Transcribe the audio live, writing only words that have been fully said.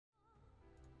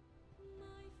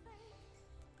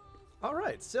All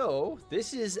right, so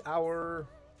this is our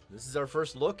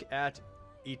first look at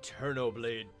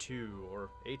AeternoBlade II or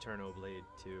AeternoBlade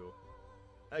II.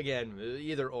 Again,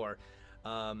 either or.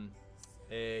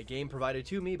 A game provided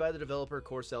to me by the developer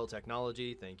Corecell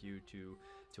Technology. Thank you to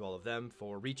all of them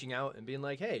for reaching out and being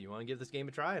like, "Hey, you want to give this game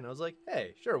a try?" And I was like,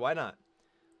 "Hey, sure, why not?"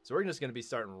 So we're just going to be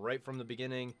starting right from the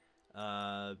beginning.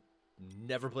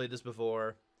 Never played this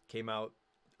before. Came out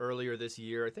earlier this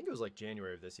year. I think it was like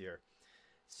January of this year.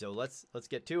 So let's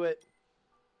get to it.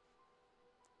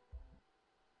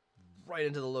 Right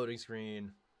into the loading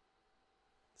screen.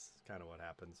 This is kind of what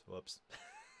happens. Whoops.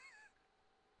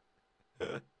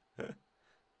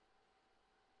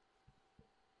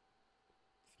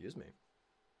 Excuse me.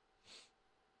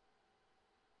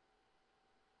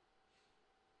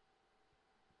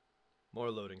 More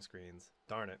loading screens.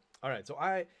 Darn it. All right, so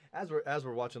as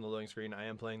we're watching the loading screen, I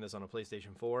am playing this on a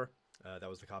PlayStation 4. That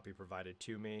was the copy provided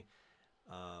to me,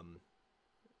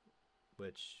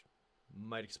 which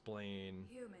might explain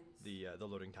the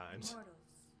loading times.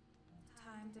 Immortals,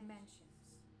 time dimensions.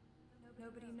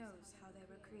 Nobody knows how they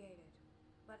were created,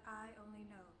 but I only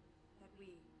know that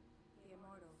we, the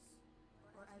immortals,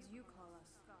 or as you call us,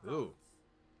 Ooh.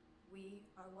 we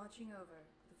are watching over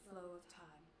the flow of time,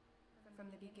 from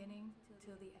the beginning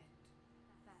till the end.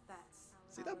 That's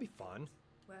See, that'd be fun.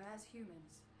 whereas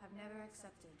humans have never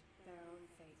accepted their own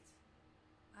fate.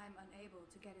 I'm unable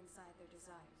to get inside their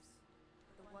desires,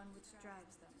 the one which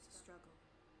drives them to struggle.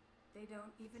 They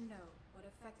don't even know what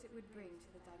effect it would bring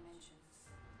to the dimensions.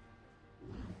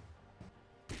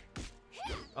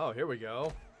 Oh, here we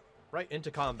go. Right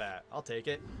into combat. I'll take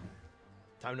it.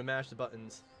 Time to mash the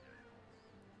buttons.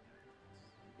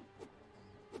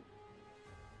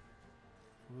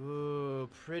 Ooh,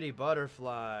 pretty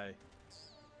butterfly.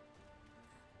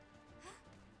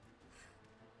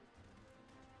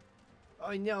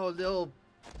 Oh no, little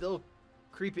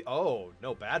creepy. Oh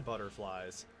no, bad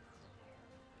butterflies.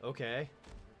 Okay.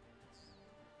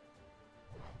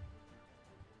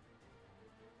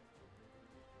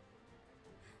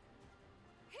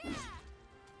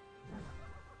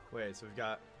 Wait, so we've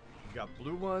got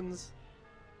blue ones,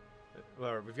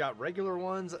 or we've got regular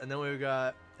ones, and then we've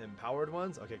got empowered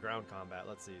ones. Okay, ground combat.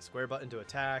 Let's see. Square button to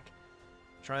attack.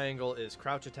 Triangle is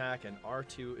crouch attack, and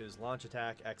R2 is launch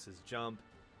attack. X is jump.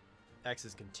 X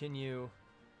is continue.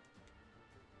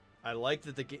 I like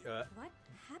that the what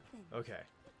happened? Okay.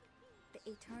 The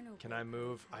eternal. Can I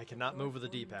move? I cannot move with the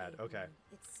D-pad. Okay.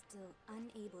 It's still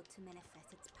unable to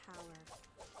manifest its power.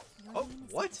 Your Oh, name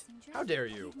is what? Kissinger? How dare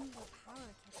you? Give me your power,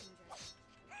 Kissinger.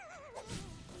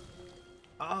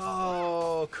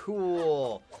 Oh,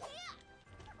 cool.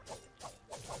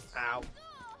 Ow.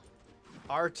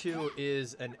 R2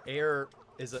 is an air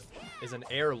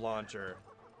launcher.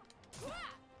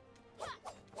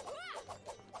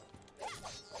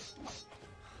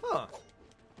 Huh.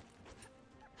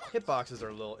 Hitboxes are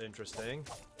a little interesting.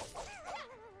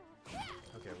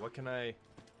 Okay, what can I...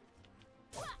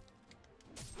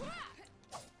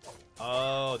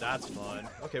 Oh, that's fun.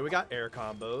 Okay, we got air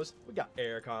combos.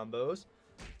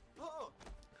 Oh.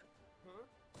 Huh?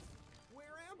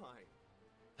 Where am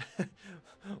I?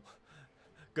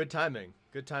 Good timing.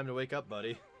 Good time to wake up,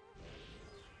 buddy.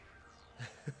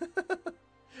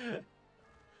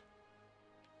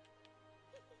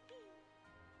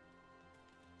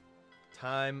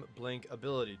 Time blink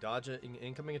ability. Dodging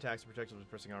incoming attacks and protections with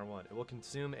pressing R1. It will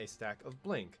consume a stack of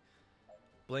blink.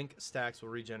 Blink stacks will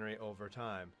regenerate over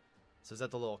time. So is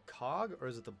that the little cog or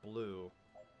is it the blue?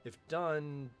 If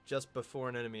done just before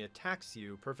an enemy attacks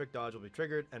you, perfect dodge will be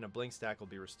triggered and a blink stack will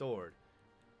be restored.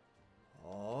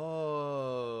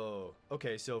 Oh.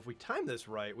 Okay, so if we time this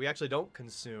right, we actually don't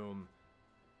consume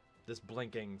this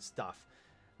blinking stuff.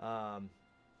 Yeah,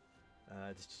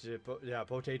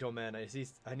 Potato Man. I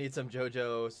need some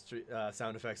JoJo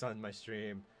sound effects on my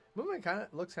stream. Movement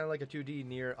looks kind of like a 2D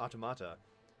near Automata.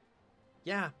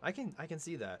 Yeah, I can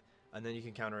see that. And then you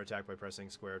can counter attack by pressing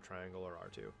square, triangle, or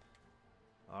R2.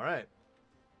 All right.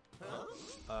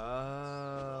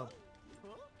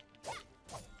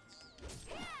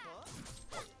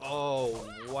 Oh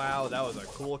wow, that was a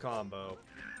cool combo.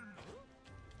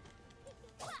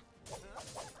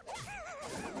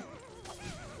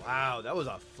 Wow, that was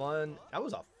a fun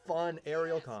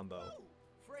aerial combo. Oh,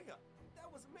 Freya, that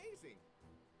was amazing.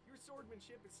 Your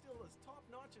swordmanship is still as top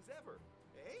notch as ever.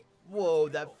 Eh? Whoa,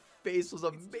 Let's that go. face was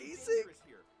It's too amazing. dangerous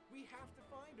here. We have to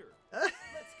find her.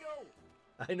 Let's go.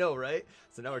 I know, right?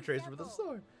 So now we're tracing with a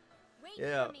sword. Wait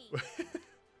Yeah. for me.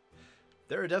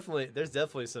 There's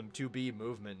definitely some 2B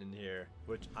movement in here,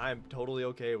 which I'm totally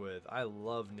okay with. I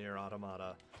love Nier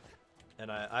Automata, and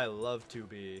I love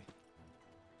 2B.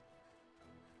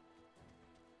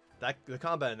 the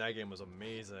combat in that game was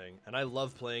amazing, and I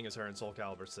love playing as her in Soul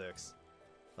Calibur 6.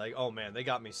 Like, oh man, they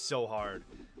got me so hard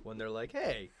when they're like,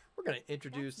 "Hey, we're gonna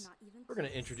introduce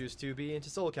 2B into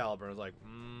Soul Calibur." I was like,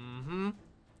 "Mm-hmm."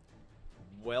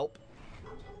 Welp.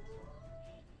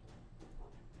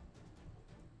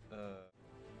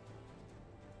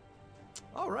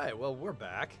 All right, well, we're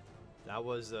back. That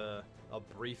was a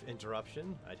brief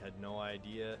interruption. I had no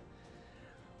idea. It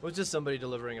was just somebody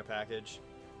delivering a package.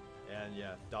 And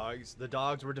yeah, the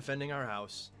dogs were defending our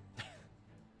house.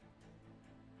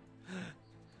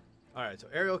 Alright, so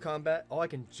aerial combat. Oh, I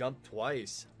can jump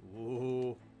twice.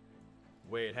 Ooh.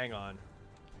 Wait, hang on.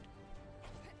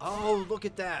 Oh, look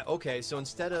at that. Okay, so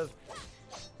instead of...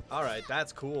 Alright,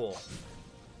 that's cool.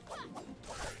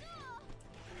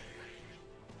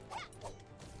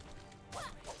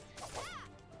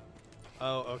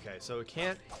 Oh, okay, so it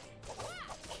can't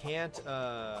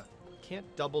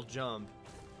double jump.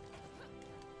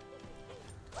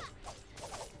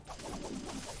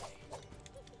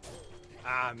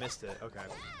 Ah, I missed it. Okay.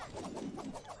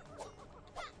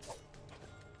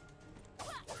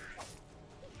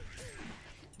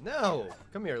 No!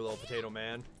 Come here, little potato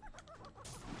man.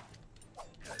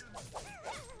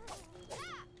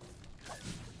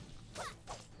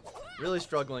 Really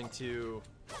struggling to...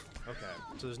 Okay,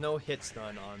 so there's no hit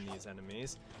stun on these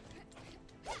enemies.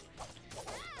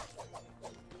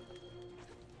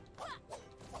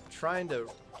 Trying to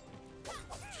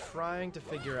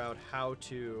figure out how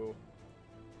to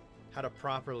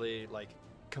properly like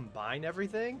combine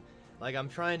everything. Like I'm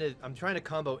trying to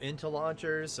combo into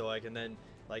launchers so I can then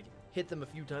like hit them a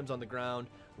few times on the ground,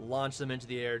 launch them into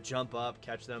the air, jump up,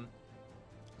 catch them.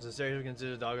 So seriously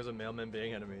consider doggos and mailmen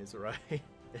being enemies, right?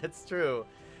 It's true.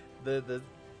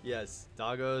 Yes,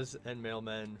 doggos and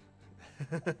mailmen.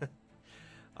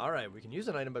 Alright, we can use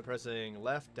an item by pressing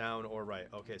left, down, or right.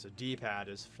 Okay, so D-pad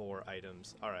is for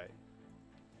items. Alright.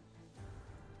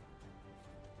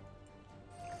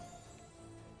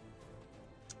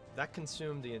 That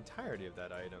consumed the entirety of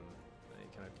that item.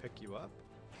 Can I pick you up?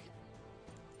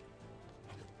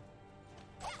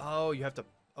 Oh, you have to...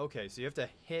 Okay, so you have to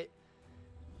hit...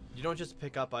 You don't just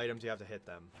pick up items, you have to hit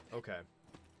them. Okay.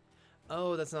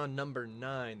 Oh, that's not number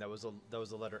 9. That was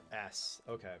the letter S.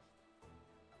 Okay.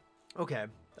 Okay,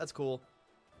 that's cool.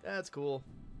 That's cool.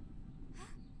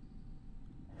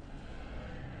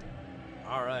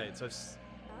 All right, so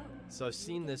I've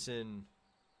seen this in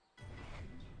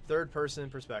third-person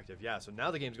perspective. Yeah, so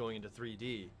now the game's going into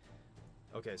 3D.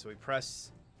 Okay, so we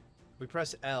press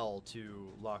L to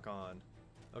lock on.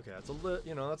 Okay, that's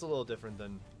that's a little different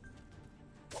than.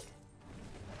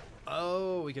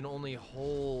 Oh, we can only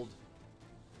hold.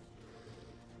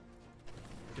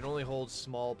 We can only hold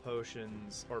small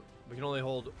potions, or we can only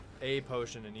hold a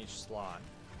potion in each slot.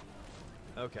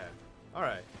 Okay.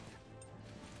 Alright.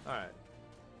 Alright.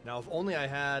 Now, if only I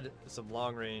had some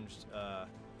long-ranged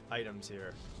items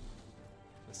here.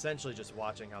 Essentially just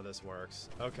watching how this works.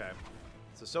 Okay.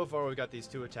 So far we've got these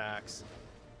 2 attacks.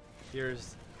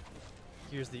 Here's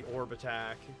the orb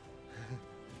attack.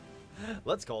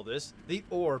 Let's call this the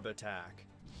orb attack.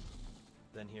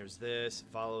 Then here's this,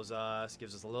 follows us,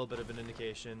 gives us a little bit of an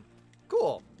indication.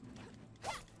 Cool.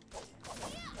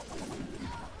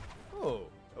 Oh,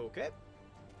 okay.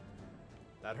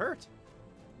 That hurt.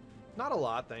 Not a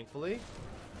lot, thankfully.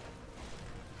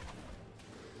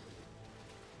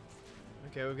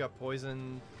 Okay, we've got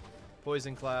poison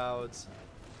clouds.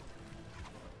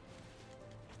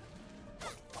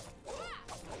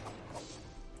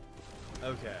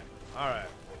 Okay, alright.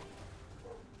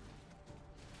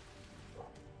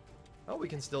 Oh, we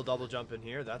can still double jump in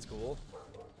here. That's cool.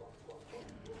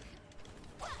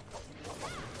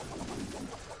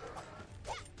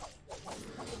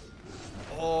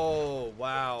 Oh,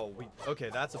 wow. Okay,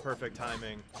 that's a perfect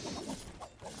timing.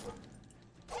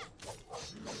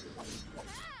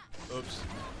 Oops.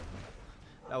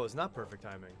 That was not perfect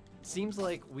timing. Seems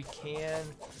like we can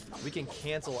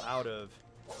cancel out of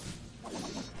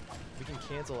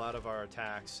our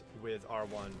attacks with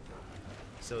R1.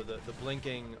 So the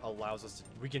blinking allows us to...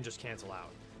 We can just cancel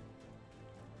out.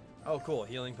 Oh, cool.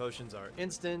 Healing potions are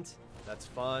instant. That's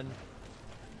fun.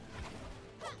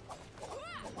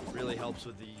 Really helps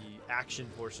with the action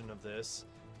portion of this.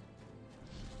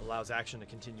 Allows action to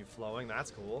continue flowing.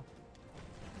 That's cool.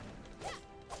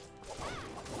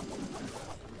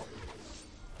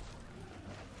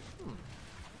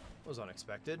 Was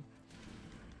unexpected.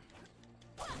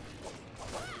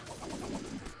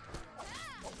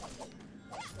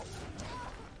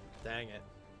 Dang it.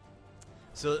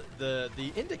 So the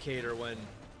indicator when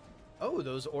Oh,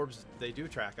 those orbs, they do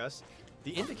track us.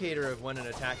 The indicator of when an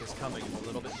attack is coming is a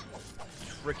little bit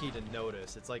tricky to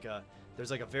notice. It's like there's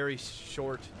like a very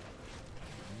short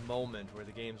moment where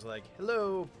the game's like,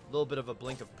 hello, a little bit of a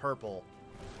blink of purple.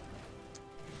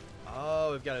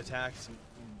 Oh, we've got attacks.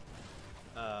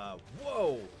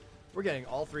 Whoa! We're getting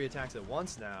all 3 attacks at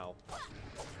once now.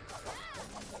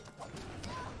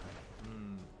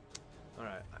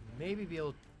 Alright, maybe be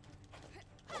able...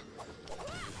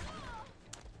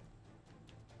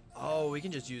 Oh, we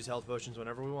can just use health potions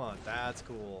whenever we want. That's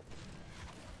cool.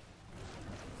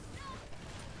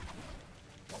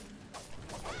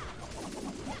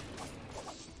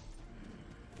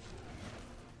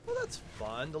 Well, that's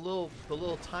fun. The little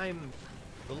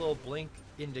blink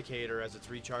indicator as it's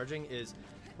recharging is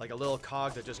like a little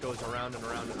cog that just goes around and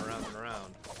around and around and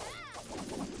around.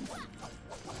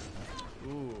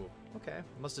 Ooh, okay.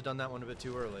 Must have done that one a bit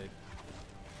too early.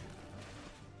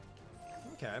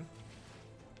 Okay.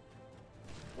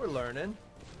 We're learning.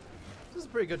 This is a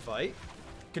pretty good fight.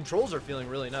 Controls are feeling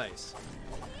really nice.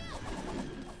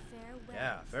 Farewell.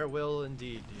 Yeah, farewell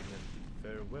indeed, demon.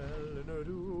 Farewell and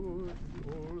adieu,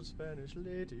 old Spanish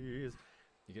ladies.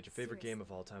 You get your favorite game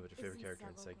of all time, but your favorite character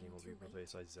in said game will be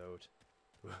replaced by Zote.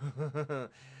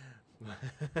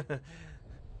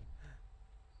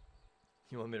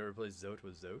 You want me to replace Zote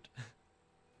with Zote?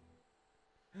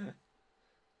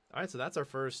 Alright, so that's our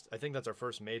first, I think that's our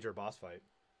first major boss fight.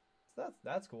 So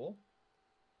that's cool.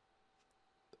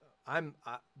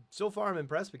 So far I'm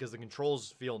impressed because the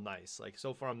controls feel nice. Like,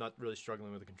 so far I'm not really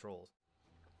struggling with the controls.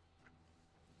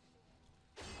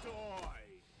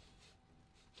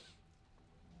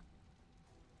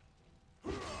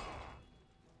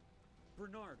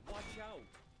 Bernard, watch out!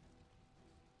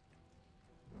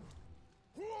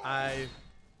 I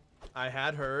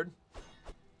had heard.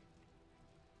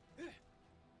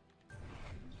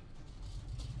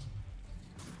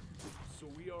 So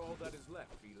we are all that is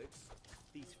left, Felix.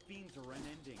 These fiends are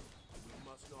unending. We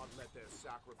must not let their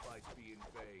sacrifice be in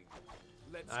vain.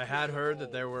 Let's I had heard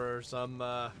that there were some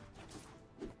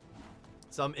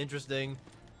interesting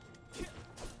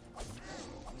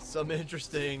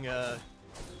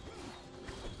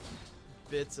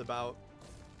bits about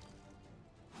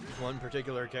one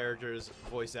particular character's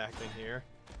voice acting here.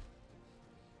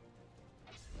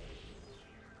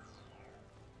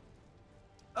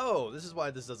 Oh, this is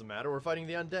why this doesn't matter. We're fighting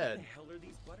the What undead. the hell are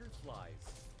these butterflies?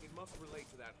 It must relate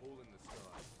to that hole in the sky.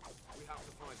 We have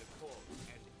to find the cause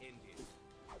and end it.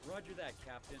 Roger that,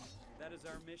 Captain. That is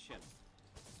our mission.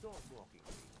 Stop mocking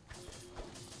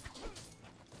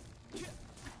me.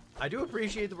 I do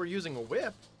appreciate that we're using a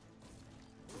whip.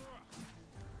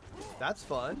 That's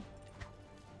fun.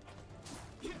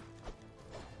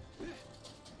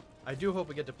 I do hope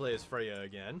we get to play as Freya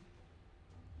again.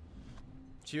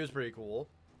 She was pretty cool.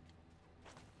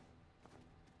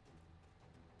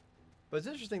 But it's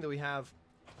interesting that we have...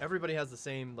 Everybody has the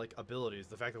same, like, abilities.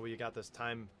 The fact that we got this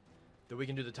time... That we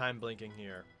can do the time blinking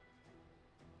here.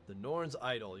 The Norn's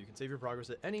Idol. You can save your progress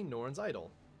at any Norn's Idol.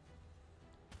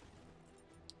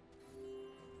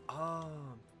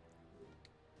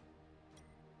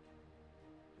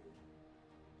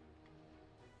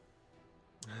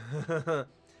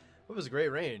 Whip has a great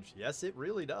range. Yes, it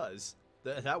really does.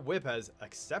 That whip has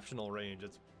exceptional range.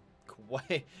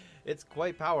 It's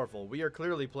quite powerful. We are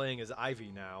clearly playing as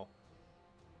Ivy now.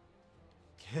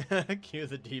 Cue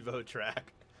the Devo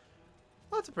track.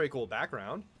 Well, that's a pretty cool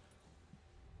background.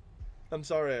 I'm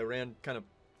sorry I ran kind of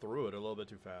through it a little bit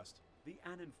too fast. The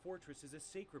Annan Fortress is a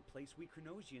sacred place we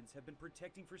Chronosians have been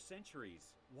protecting for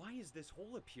centuries. Why has this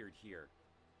hole appeared here?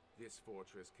 This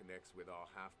fortress connects with our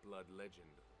half-blood legend.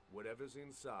 Whatever's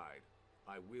inside,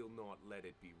 I will not let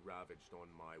it be ravaged on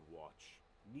my watch.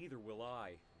 Neither will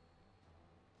I.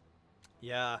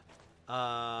 Yeah.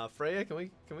 Freya, can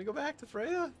we go back to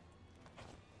Freya?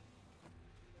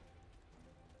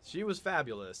 She was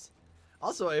fabulous.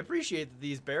 Also, I appreciate that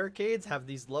these barricades have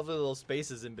these lovely little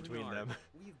spaces in between Bernard, them.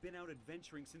 We've been out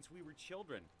adventuring since we were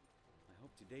children. I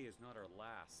hope today is not our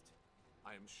last.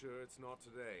 I am sure it's not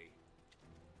today.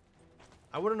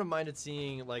 I wouldn't have minded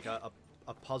seeing like a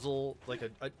puzzle, like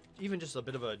even just a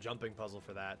bit of a jumping puzzle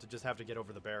for that, to just have to get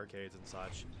over the barricades and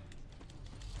such.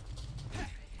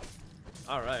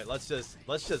 All right, let's just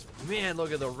man,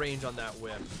 look at the range on that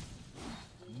whip.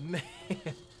 Man. As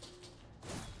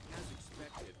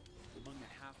expected, among the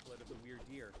half-blood of the Weird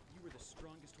Deer, you were the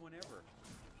strongest one ever.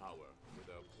 Power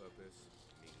without purpose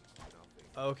means nothing.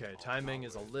 Okay, timing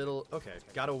is a little okay.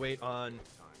 Gotta wait on.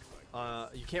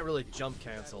 You can't really jump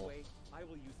cancel. By the way, I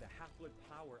will use the half-blood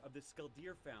power of the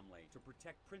Skaldir family to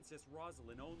protect Princess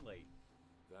Rosalind only.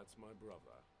 That's my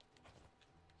brother.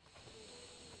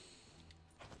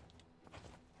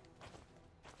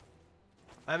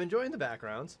 I'm enjoying the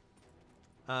backgrounds.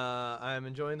 I'm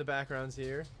enjoying the backgrounds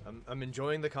here. I'm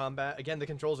enjoying the combat. Again, the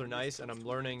controls are nice, and I'm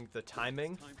learning the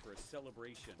timing. Time for a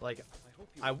celebration. Like, hope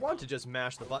you I want to just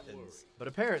mash the buttons, but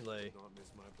apparently... Not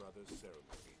miss my brother's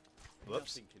ceremony.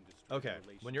 Whoops. Nothing can destroy Okay,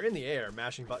 the when you're in the air,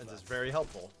 mashing buttons is very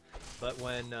helpful. But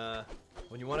when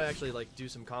you want to actually, like, do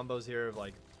some combos here of,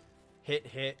 like,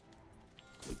 hit,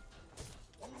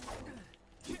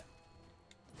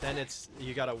 then it's,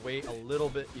 you gotta wait a little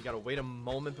bit, you gotta wait a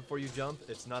moment before you jump.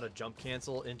 It's not a jump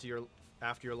cancel into your,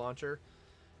 after your launcher.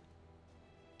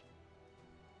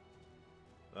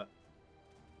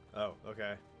 Oh,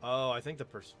 okay. Oh, I think the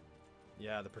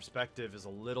perspective is a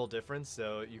little different,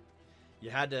 so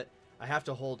I have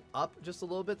to hold up just a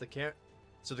little bit,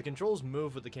 so the controls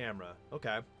move with the camera.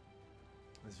 Okay.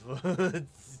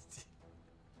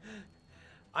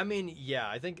 I mean, yeah,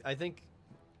 I think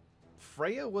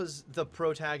Freya was the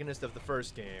protagonist of the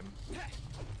first game.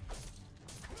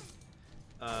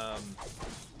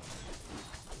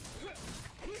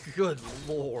 Good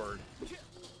lord.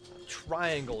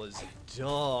 Triangle is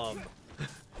dumb.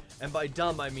 And by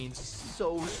dumb, I mean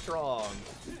so strong.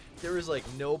 There is like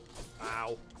no...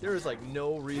 Ow. There is like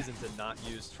no reason to not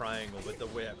use triangle with the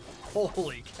whip.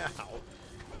 Holy cow.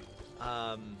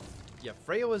 Yeah,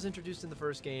 Freya was introduced in the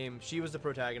first game. She was the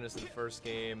protagonist in the first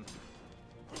game.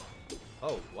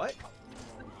 Oh, what?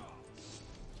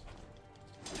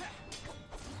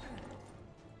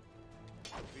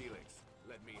 Felix,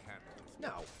 let me handle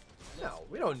this. No,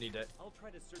 we don't need it. I'll try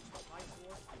to search the high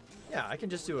floor and use Yeah, I can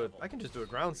just do a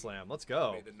ground slam. Let's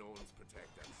go. May the Norns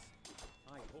protect us.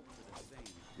 I hope for the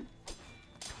same.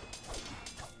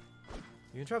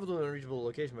 You can travel to an unreachable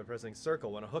location by pressing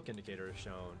circle when a hook indicator is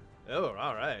shown. Oh,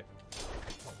 all right.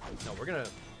 No, we're gonna.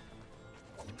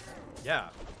 Yeah,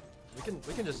 we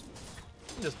can just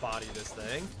body this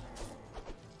thing.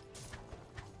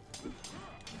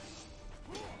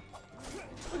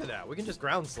 Look at that. We can just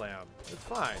ground slam. It's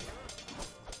fine.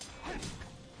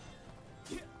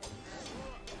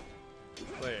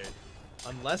 Wait.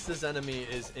 Unless this enemy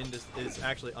is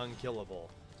actually unkillable.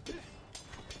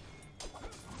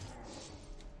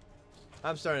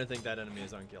 I'm starting to think that enemy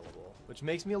is unkillable, which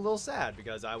makes me a little sad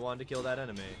because I wanted to kill that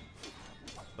enemy.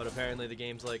 But apparently the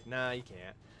game's like, nah, you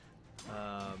can't.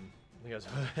 Because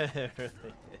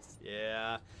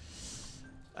yeah,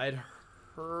 I'd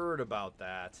heard about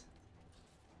that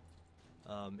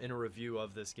in a review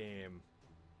of this game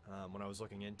when I was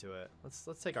looking into it.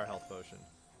 Let's take our health potion.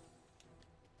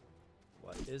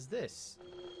 What is this?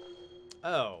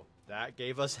 Oh, that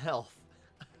gave us health.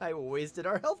 I wasted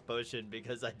our health potion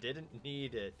because I didn't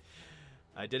need it.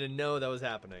 I didn't know that was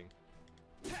happening.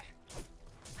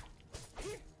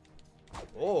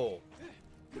 Oh,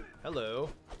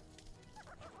 hello.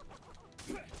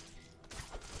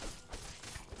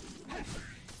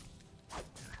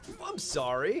 I'm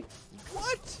sorry.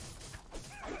 What?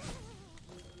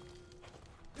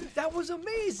 That was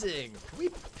amazing. We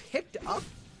picked up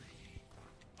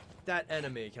that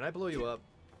enemy. Can I blow you up?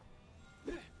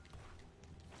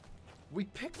 We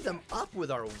picked them up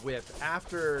with our whip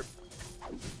after...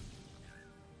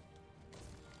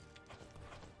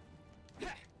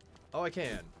 Oh, I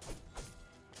can.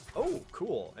 Oh,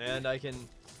 cool. And I can...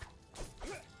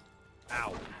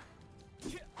 Ow.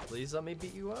 Please let me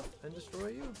beat you up and destroy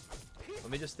you.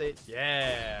 Let me just stay...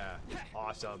 Yeah!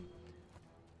 Awesome.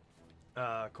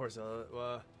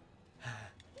 Corecell,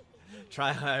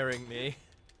 try hiring me.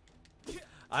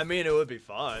 I mean, it would be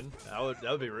fun. That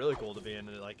would be really cool to be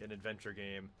in like an adventure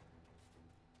game.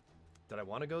 Did I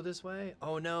want to go this way?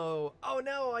 Oh no! Oh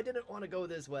no! I didn't want to go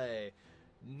this way.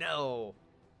 No.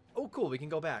 Oh cool, we can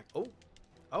go back.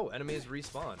 Oh, enemies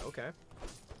respawn. Okay.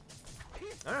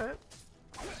 All right.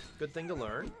 Good thing to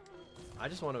learn. I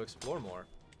just want to explore more.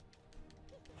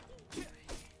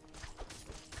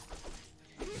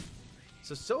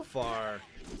 So far,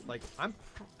 like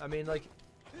I mean, like.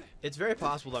 It's very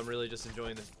possible that I'm really just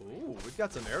enjoying this. Ooh, we've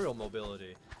got some aerial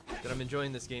mobility. That I'm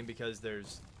enjoying this game because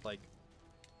there's, like...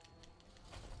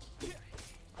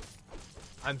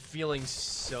 I'm feeling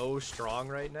so strong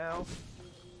right now.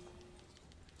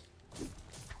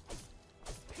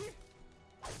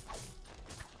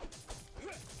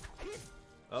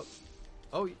 Oh.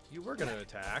 Oh, you were gonna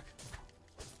attack.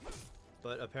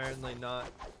 But apparently not.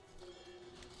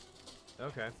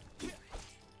 Okay.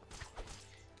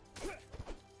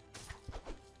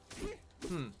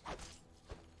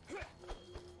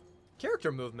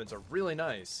 Character movements are really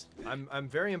nice. I'm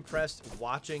very impressed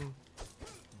watching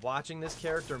this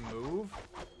character move.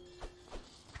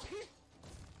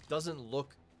 Doesn't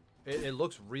look... It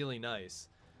looks really nice.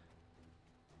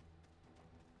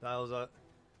 That was a...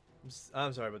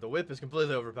 I'm sorry, but the whip is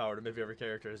completely overpowered, and maybe every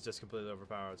character is just completely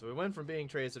overpowered. So we went from being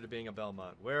Tracer to being a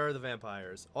Belmont. Where are the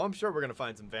vampires? Oh, I'm sure we're gonna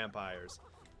find some vampires.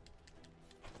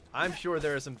 I'm sure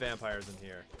there are some vampires in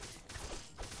here.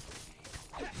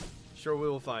 Sure, we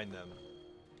will find them.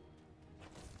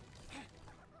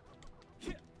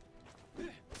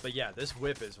 But yeah, this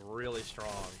whip is really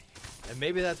strong. And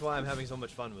maybe that's why I'm having so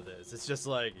much fun with this. It's just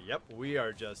like, yep, we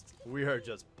are just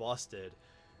busted.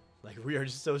 Like, we are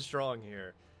just so strong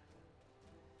here.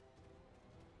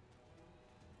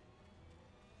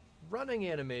 Running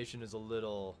animation is a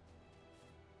little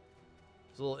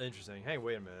interesting. Hey,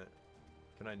 wait a minute.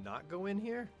 Can I not go in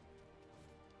here?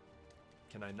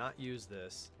 Can I not use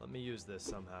this? Let me use this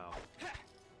somehow.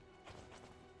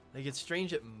 Like, it's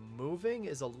strange that moving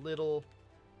is a little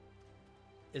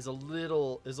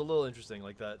interesting.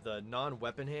 Like the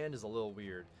non-weapon hand is a little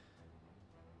weird.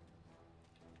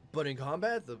 But in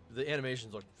combat, the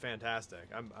animations look fantastic.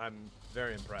 I'm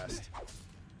very impressed.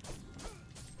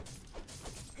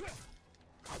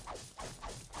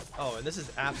 Oh, and this is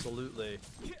absolutely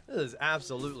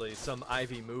some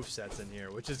Ivy movesets in here,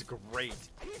 which is great.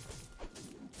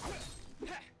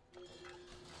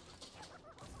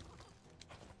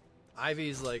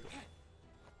 Ivy's like,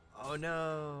 oh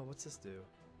no, what's this do?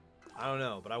 I don't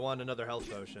know, but I want another health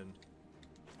potion.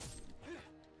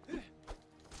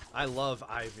 I love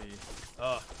Ivy.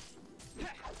 Ugh.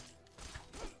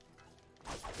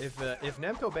 If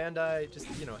Namco Bandai, just,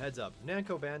 you know, heads up, if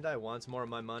Namco Bandai wants more of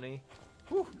my money,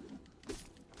 whew,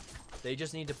 they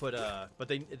just need to put but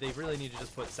they really need to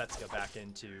just put Setsuka back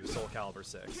into Soul Calibur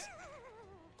 6.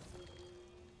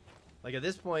 Like, at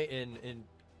this point in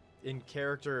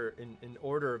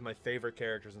order of my favorite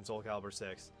characters in Soul Calibur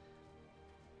 6,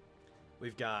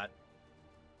 you've got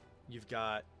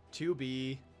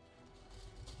 2B,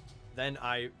 then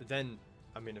I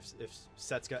mean, if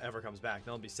Setsuka ever comes back,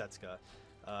 then it'll be Setsuka,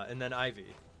 and then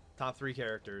Ivy. Top 3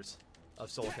 characters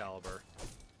of Soul Calibur.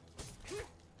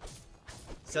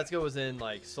 Setsuka was in,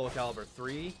 like, Soul Calibur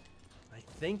 3. I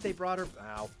think they brought her.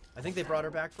 Ow. I think they brought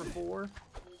her back for 4.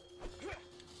 You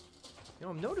know,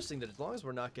 I'm noticing that as long as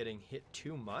we're not getting hit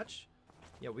too much,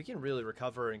 yeah, we can really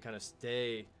recover and kind of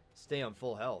stay on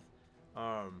full health,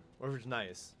 which is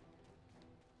nice.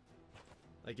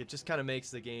 Like, it just kind of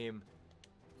makes the game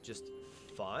just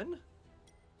fun.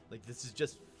 Like, this is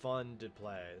just fun to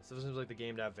play. So it seems like the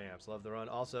game to have vamps. Love the run.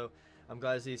 Also, I'm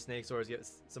glad to see Snake Swords get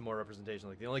some more representation.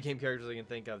 Like, the only game characters I can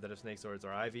think of that have Snake Swords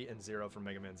are Ivy and Zero from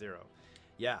Mega Man Zero.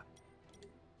 Yeah.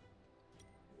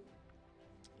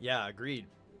 Yeah, agreed.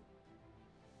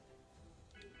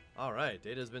 Alright,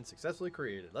 data has been successfully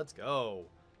created. Let's go.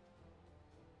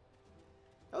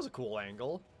 That was a cool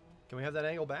angle. Can we have that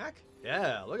angle back?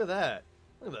 Yeah, look at that.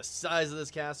 Look at the size of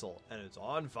this castle. And it's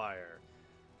on fire.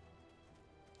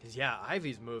 Because, yeah,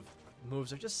 Ivy's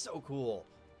moves are just so cool.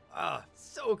 Ah,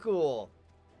 so cool.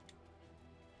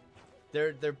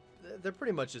 They're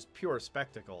pretty much just pure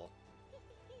spectacle.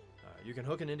 You can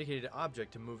hook an indicated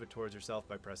object to move it towards yourself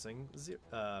by pressing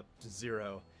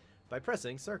zero. By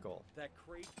pressing circle. That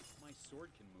crate, my sword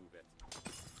can move it.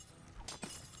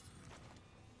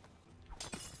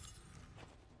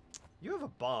 You have a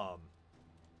bomb.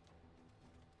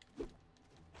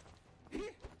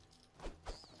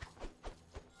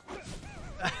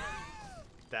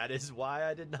 That is why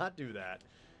I did not do that.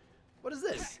 What is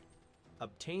this?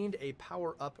 Obtained a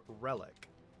power-up relic.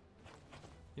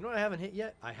 You know what I haven't hit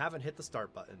yet? I haven't hit the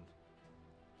start button.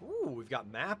 Ooh, we've got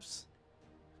maps.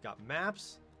 We've got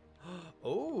maps.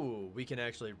 Oh, we can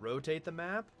actually rotate the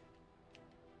map.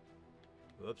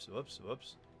 Whoops, whoops,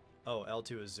 whoops. Oh,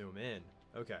 L2 is zoom in.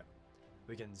 Okay.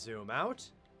 We can zoom out.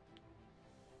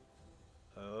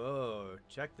 Oh,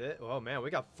 check this. Oh, man,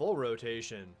 we got full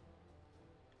rotation.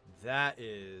 That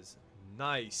is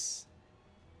nice.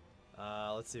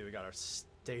 Let's see. We got our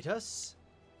status.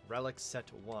 Relic set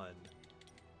 1.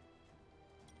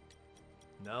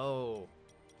 No.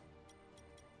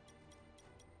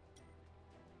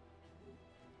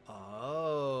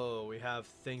 Oh, we have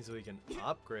things we can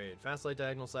upgrade. Fast light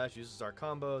diagonal slash uses our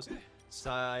combos.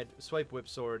 Side swipe whip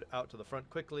sword out to the front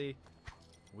quickly.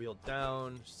 Wheel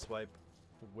down. Swipe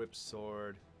whip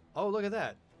sword. Oh, look at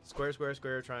that. Square, square,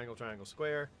 square, triangle, triangle,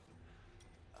 square.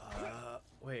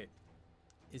 Wait.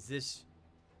 Is this...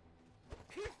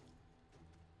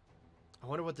 I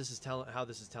wonder what this is how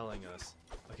this is telling us.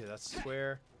 Okay, that's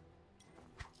square.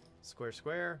 Square,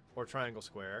 square, or triangle,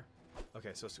 square.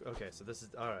 Okay, so this is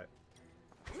alright.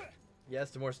 Yes,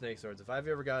 to more snake swords. If I've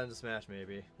ever gotten into Smash,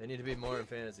 maybe. They need to be more in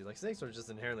fantasy. Like, snake swords is just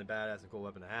inherently badass and cool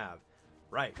weapon to have.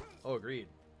 Right. Oh, agreed.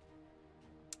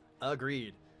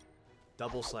 Agreed.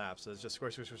 Double slap. So it's just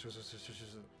square, square, square, square, square, square,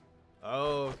 square.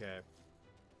 Okay.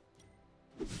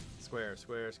 square,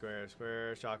 square, square,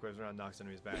 square. Shockwaves around, knocks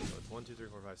enemies back. So it's 1, 2, 3,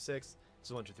 4, 5, 6. This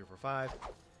is 1, 2, 3, 4, 5.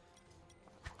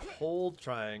 Hold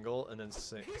triangle and then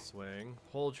swing.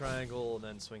 Hold triangle and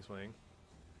then swing, swing.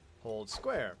 Hold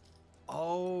square.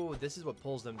 Oh, this is what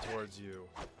pulls them towards you.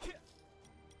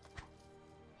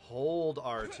 Hold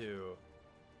R2.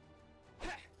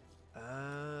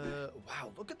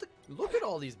 Wow, look at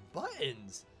all these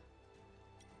buttons.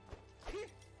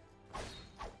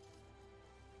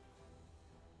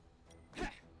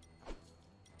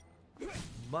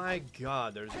 My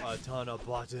god, there's a ton of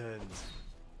buttons.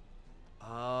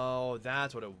 Oh,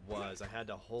 that's what it was. I had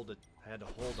to hold it. I had to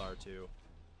hold R2.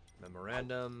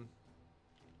 Memorandum.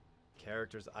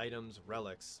 Characters, items,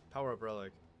 relics. Power up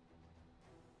relic.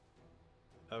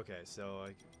 Okay, so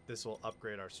this will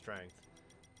upgrade our strength.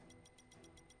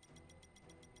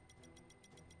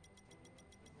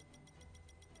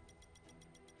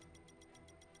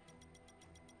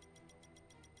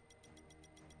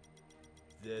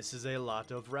 This is a lot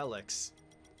of relics.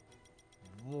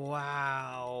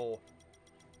 Wow.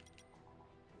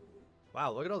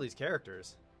 Wow, look at all these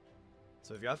characters.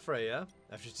 So we've got Freya.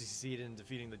 After she succeeded in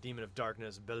defeating the demon of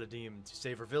darkness, Beladim, to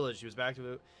save her village, she was back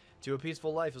to a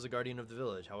peaceful life as a guardian of the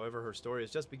village. However, her story is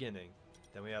just beginning.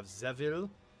 Then we have Zevil.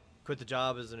 Quit the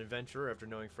job as an adventurer after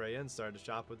knowing Freya and started to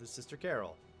shop with his sister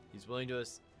Carol. He's willing to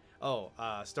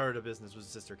started a business with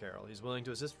his sister Carol. He's willing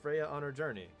to assist Freya on her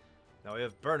journey. Now we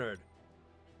have Bernard,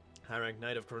 high-ranked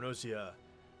knight of Chronosia.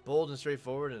 Bold and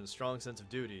straightforward and a strong sense of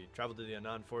duty. Traveled to the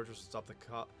Anon fortress to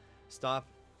stop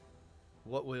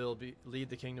what will lead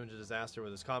the kingdom to disaster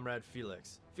with his comrade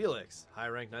Felix. Felix,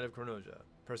 high-ranked knight of Chronosia.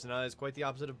 Personality is quite the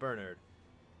opposite of Bernard.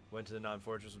 Went to the Anon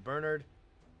fortress with Bernard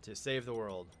to save the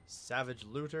world. Savage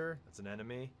looter, that's an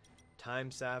enemy.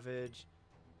 Time savage.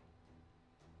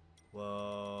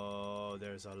 Whoa,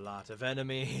 there's a lot of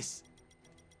enemies.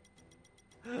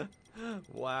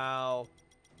 Wow.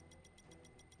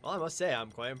 Well, I must say,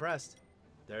 I'm quite impressed.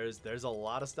 There's a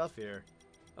lot of stuff here.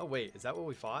 Oh, wait, is that what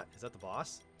we fought? Is that the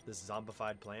boss? This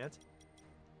zombified plant?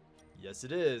 Yes,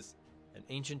 it is. An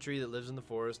ancient tree that lives in the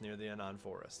forest near the Anon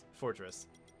fortress.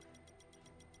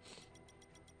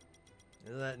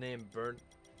 Isn't that name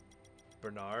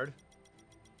Bernard?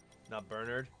 Not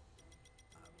Bernard?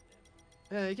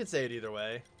 Yeah, you can say it either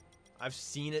way. I've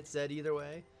seen it said either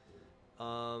way.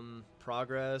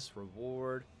 Progress,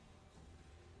 reward.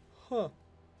 Huh.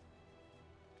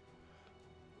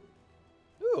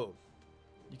 Ooh.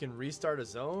 You can restart a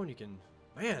zone. You can...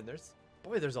 Man,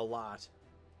 there's a lot.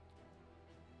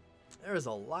 There's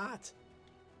a lot.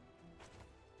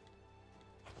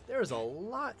 There's a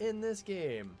lot in this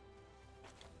game.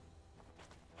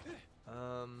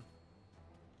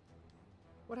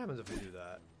 What happens if we do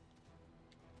that?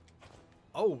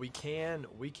 Oh, we can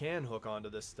hook onto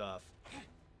this stuff.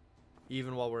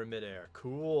 Even while we're in midair.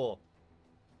 Cool.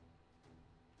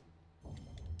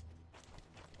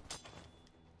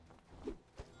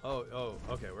 Oh,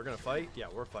 okay, we're gonna fight? Yeah,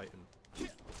 we're fighting.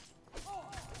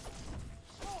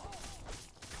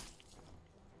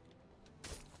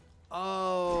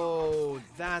 Oh,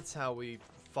 that's how we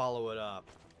follow it up.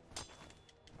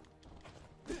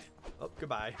 Oh,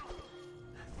 goodbye.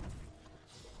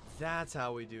 That's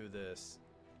how we do this.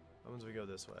 What happens if we go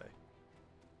this way?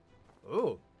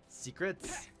 Oh,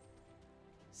 secrets.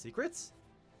 Secrets?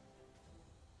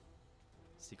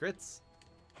 Secrets?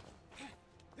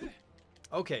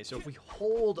 Okay, so if we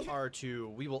hold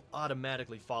R2, we will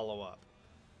automatically follow up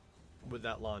with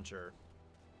that launcher.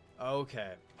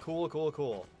 Okay, cool, cool,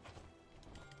 cool.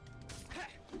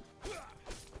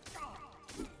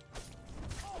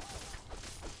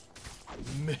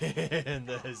 Man,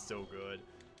 that is so good.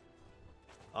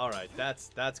 Alright,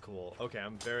 that's cool. Okay,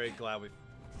 I'm very glad we...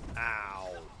 Ow.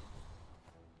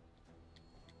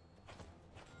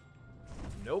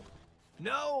 Nope.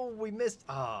 No, we missed...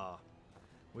 Ah.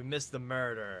 We missed the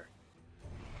murder.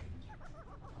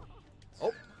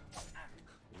 Oh.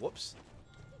 Whoops.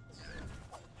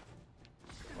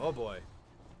 Oh boy.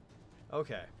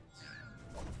 Okay.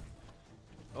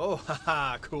 Oh,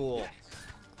 haha, cool.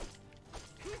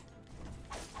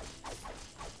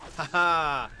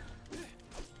 Haha.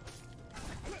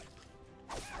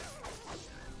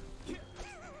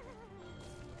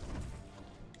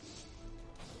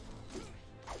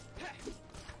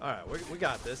 Alright, we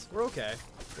got this. We're okay.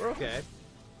 We're okay.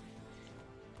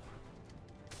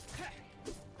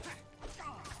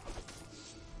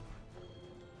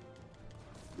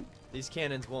 These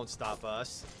cannons won't stop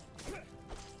us.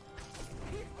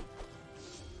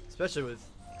 Especially with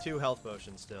 2 health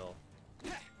potions still.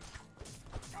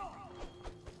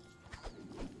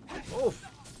 Oof.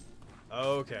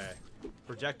 Okay.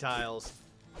 Projectiles.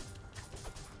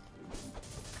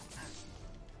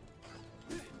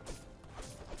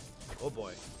 Oh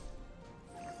boy.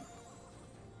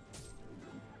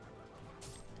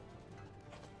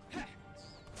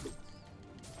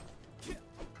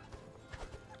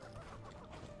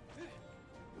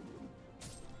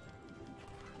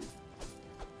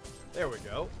 There we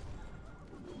go.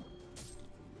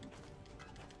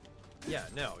 Yeah,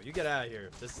 no, you get out of here.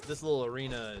 This little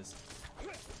arena is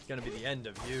gonna be the end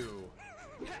of you.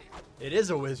 It is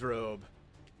a whiz robe.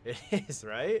 It is,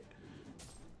 right?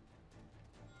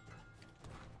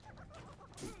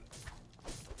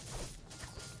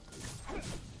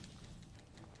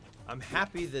 I'm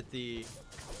happy that the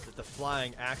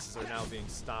flying axes are now being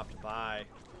stopped by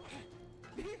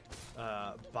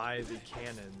the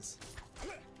cannons.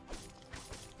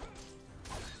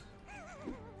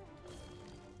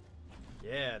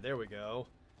 Yeah, there we go.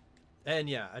 And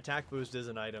yeah, attack boost is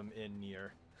an item in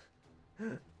Nier.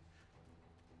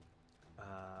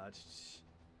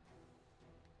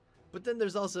 But then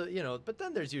there's also, you know, but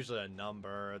then there's usually a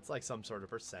number. It's like some sort of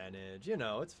percentage, you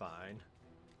know, it's fine.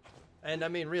 And I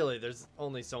mean, really, there's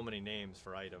only so many names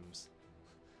for items.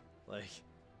 Like,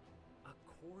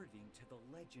 according to the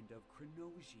legend of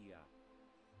Chronosia,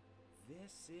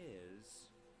 this is...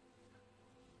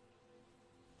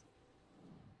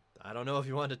 I don't know if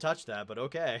you want to touch that, but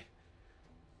okay.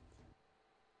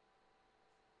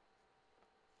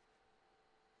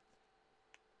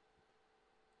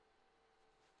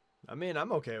 I mean,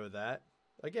 I'm okay with that.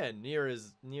 Again, Nier,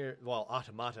 well,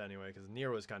 Automata anyway, because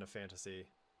Nier was kind of fantasy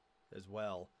as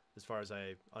well, as far as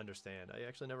I understand. I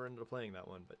actually never ended up playing that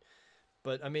one,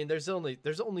 but I mean, there's only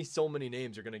so many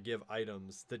names you're gonna give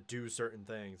items that do certain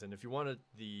things, and if you wanted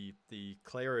the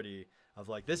clarity of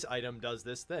like this item does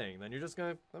this thing, then you're just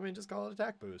gonna, I mean, just call it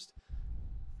attack boost.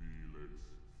 Felix,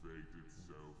 fate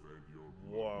itself and your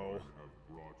Whoa. bloodline have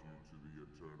brought you to the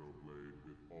AeternoBlade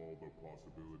with all the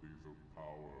possibilities of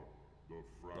power. The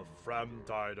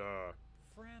Framtider.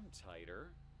 Framtider?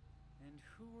 And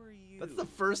who are you? That's the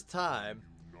first time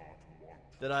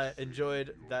that I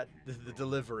enjoyed that the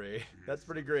delivery. That's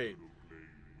pretty great. Will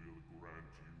grant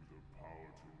you the power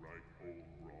to right all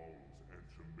wrongs and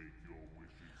to make your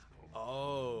wishes come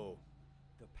Oh.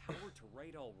 The power to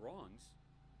right all wrongs?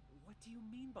 What do you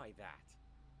mean by that?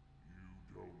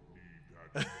 You don't need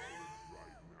that knowledge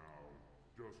right now.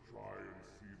 Just try and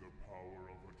see the power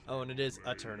of AeternoBlade. Oh, and it is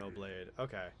AeternoBlade.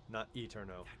 Okay, not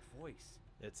Eterno. That voice.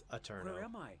 It's Eterno. Where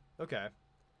am I? Okay.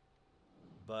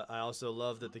 But I also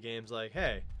love that the game's like,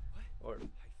 hey, What?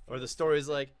 or the story's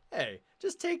like, hey,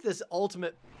 just take this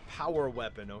ultimate power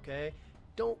weapon, okay?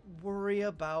 Don't worry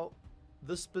about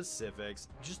the specifics.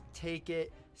 Just take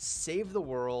it, save the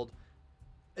world,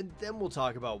 and then we'll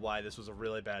talk about why this was a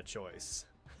really bad choice.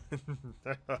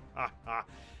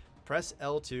 Press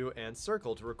L2 and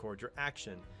circle to record your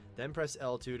action. Then press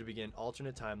L2 to begin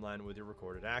alternate timeline with your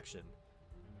recorded action.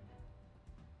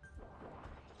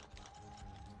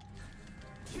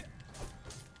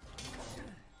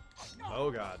 Oh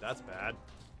god, that's bad.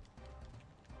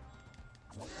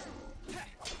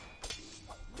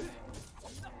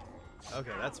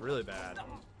 Okay, that's really bad.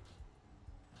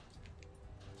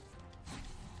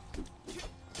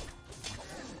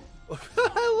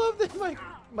 I love that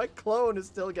my clone is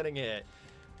still getting hit.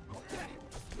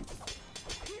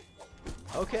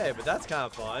 Okay, but that's kind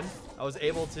of fun. I was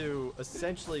able to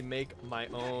essentially make my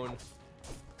own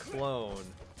clone.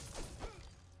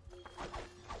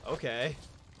 Okay.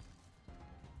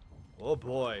 Oh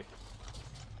boy.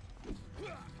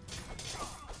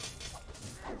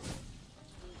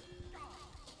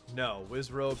 No,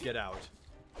 Wizrobe, get out.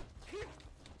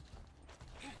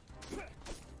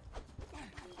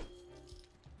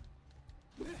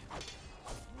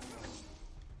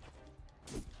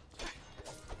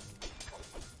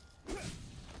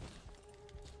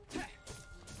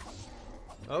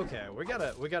 Okay, we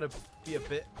gotta be a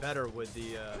bit better with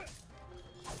the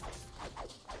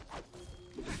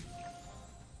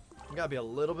we gotta be a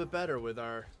little bit better with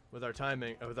our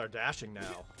timing, with our dashing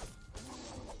now.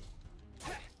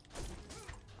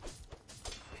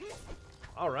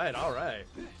 All right.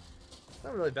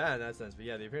 Not really bad in that sense, but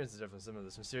yeah, the appearance is definitely similar.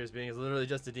 This mysterious being is literally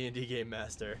just a D&D game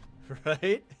master,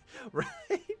 right? Right?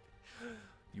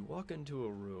 You walk into a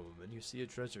room and you see a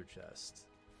treasure chest.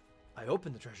 I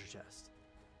open the treasure chest.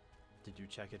 Did you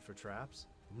check it for traps?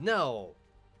 No!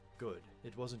 Good,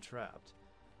 it wasn't trapped.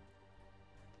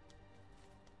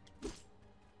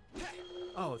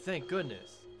 Oh, thank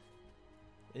goodness.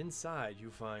 Inside you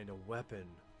find a weapon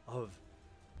of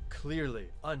clearly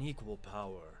unequal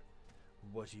power.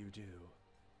 What do you do?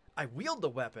 I wield the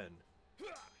weapon!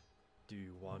 Do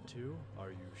you want to? Are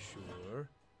you sure?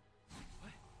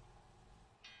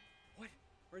 What?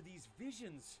 are these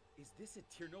visions? Is this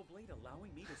AeternoBlade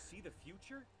allowing me to see the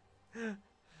future?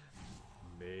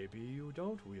 Maybe you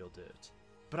don't wield it.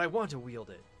 But I want to wield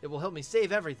it. It will help me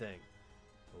save everything.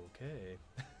 Okay.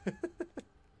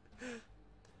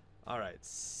 Alright,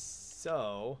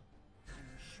 so... I'm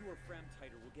sure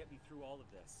Framtiter will get me through all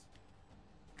of this.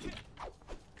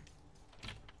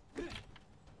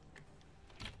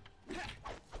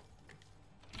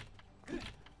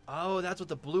 Oh, that's what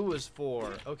the blue is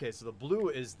for. Okay, so the blue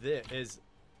is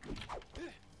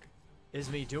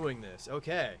me doing this.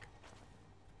 Okay.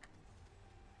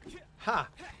 Ha!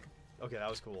 Okay, that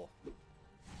was cool.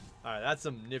 Alright, that's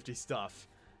some nifty stuff.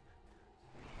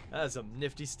 That is some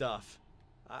nifty stuff.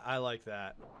 I like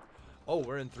that. Oh,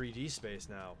 we're in 3D space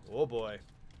now. Oh boy.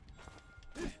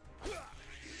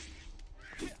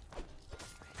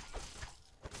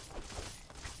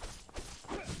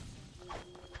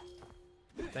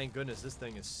 Thank goodness this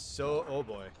thing is so... Oh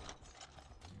boy.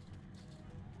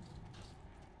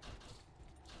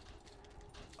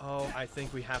 Oh, I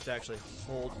think we have to actually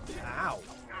hold... Ow!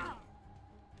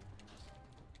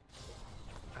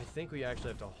 I think we actually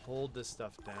have to hold this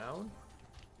stuff down.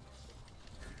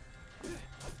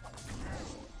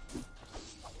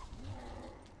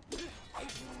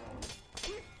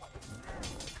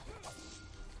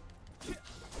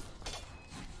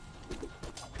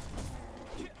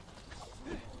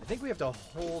 I think we have to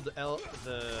hold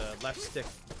the left stick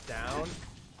down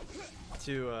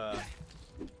to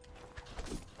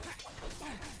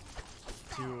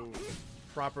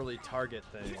properly target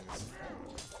things.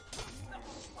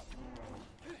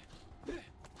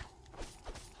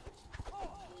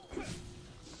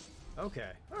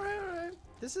 Okay. Alright, alright.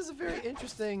 This is a very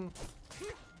interesting...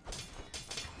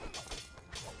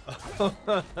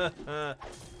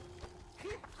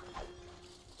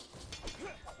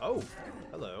 Oh,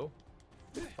 hello.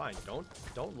 Fine,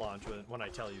 don't launch with it when I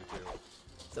tell you to.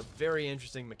 It's a very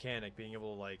interesting mechanic, being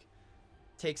able to, like,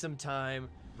 take some time,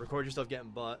 record yourself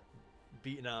getting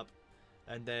beaten up,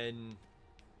 and then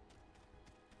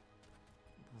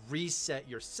reset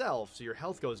yourself so your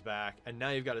health goes back, and now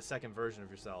you've got a second version of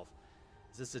yourself.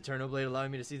 Is this AeternoBlade allowing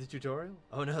me to see the tutorial?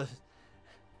 Oh no.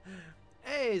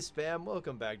 Hey Spam,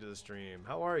 welcome back to the stream.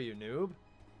 How are you, noob?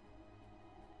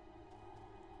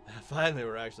 Finally,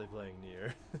 we're actually playing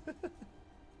Nier.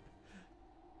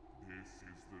 This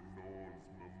is the Norn's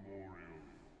memorial.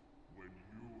 When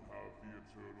you have the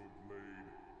Eternal Blade,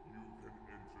 you can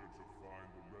enter to find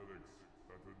the relics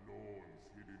that the Norns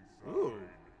hid inside. Ooh.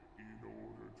 In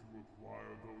order to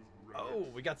acquire those relics, Oh,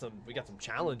 we got some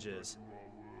challenges. you are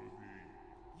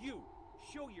worthy. You,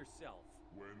 show yourself.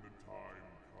 When the time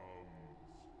comes,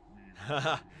 we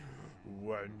Haha.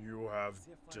 When you have As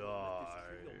if I will let this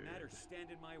trivial died. matter stand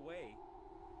in my way.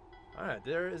 Alright,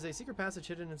 there is a secret passage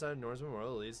hidden inside Norn's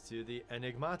memorial that leads to the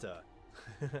Enigmata.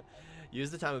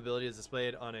 Use the time ability as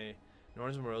displayed on a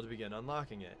Norn's memorial to begin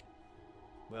unlocking it.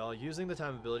 Well, using the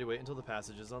time ability, wait until the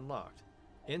passage is unlocked.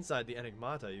 Inside the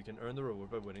Enigmata, you can earn the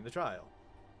reward by winning the trial.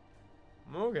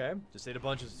 Okay, just ate a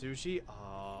bunch of sushi.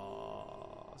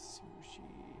 Ah, sushi.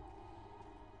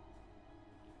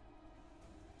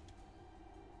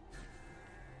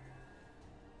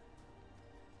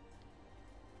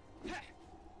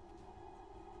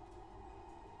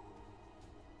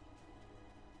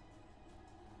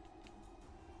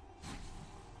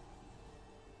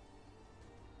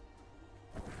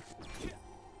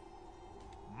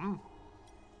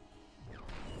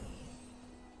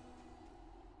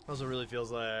 Also really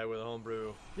feels like with a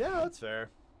homebrew. Yeah, that's fair.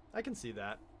 I can see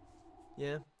that.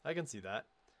 Yeah, I can see that.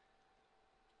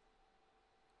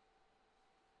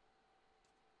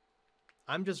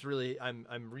 I'm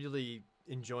really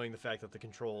enjoying the fact that the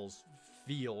controls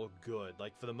feel good.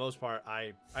 Like, for the most part,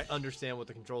 I understand what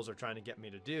the controls are trying to get me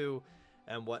to do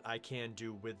and what I can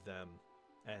do with them.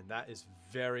 And that is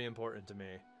very important to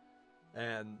me.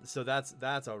 And so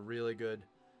that's a really good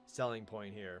selling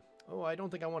point here. Oh, I don't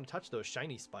think I want to touch those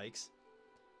shiny spikes.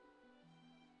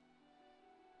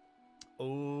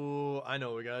 Oh, I know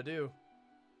what we gotta do.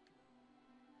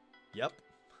 Yep.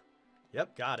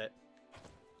 Yep, got it.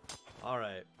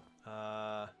 Alright.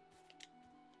 Oh.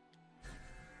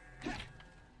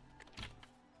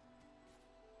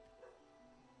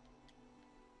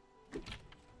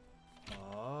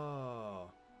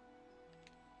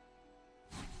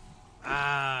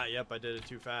 Ah, yep, I did it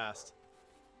too fast.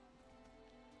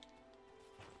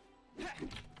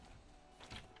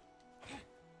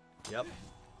 Yep.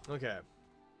 Okay.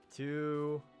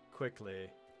 Too quickly.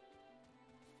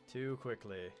 Too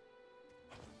quickly.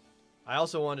 I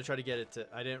also wanted to try to get it to...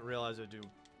 I didn't realize it would do...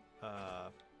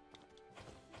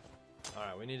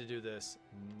 Alright, we need to do this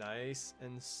nice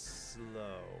and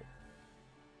slow.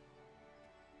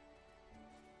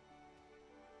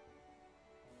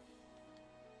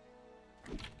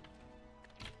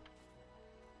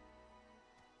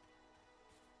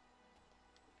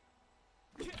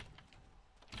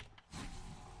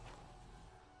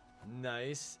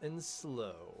 Nice and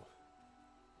slow.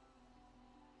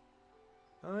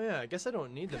 Oh yeah, I guess I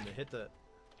don't need them to hit the...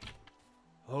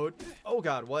 Oh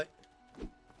god, what?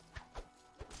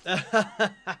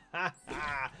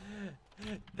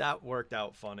 That worked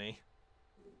out funny.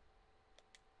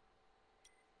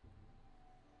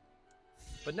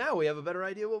 But now we have a better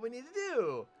idea what we need to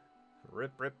do.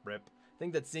 Rip, rip, rip. I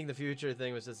think that seeing the future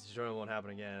thing was just sure it won't happen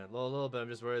again. A little bit. I'm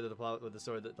just worried that the plot with the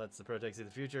sword that lets the protect see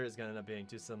the future is going to end up being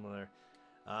too similar.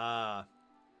 Ah.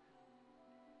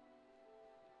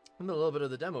 I'm a little bit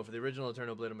of the demo for the original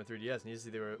AeternoBlade on my 3DS, and you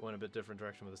see they went a bit different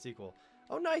direction with the sequel.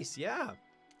 Oh, nice. Yeah.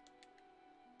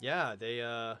 Yeah, they,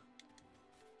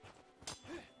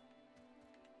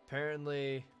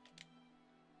 apparently...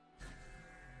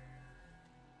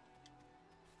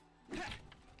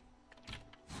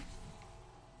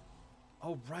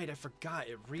 Oh, right, I forgot.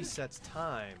 It resets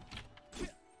time.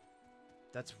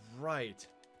 That's right.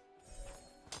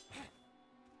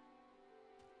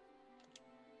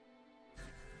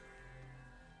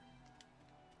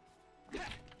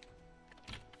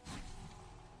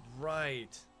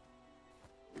 Right.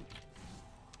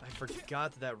 I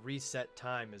forgot that reset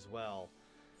time as well.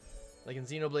 Like in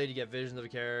Xenoblade, you get visions of a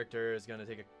character, it's gonna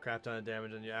take a crap ton of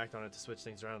damage, and you act on it to switch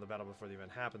things around in the battle before the event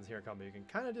happens. Here in combat, you can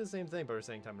kind of do the same thing, but we're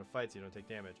saying time to fight so you don't take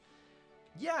damage.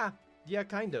 Yeah,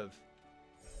 kind of.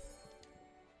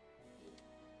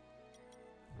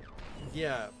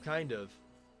 Yeah, kind of.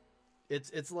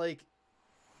 It's like...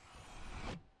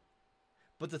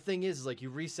 But the thing is like, you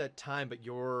reset time, but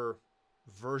your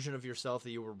version of yourself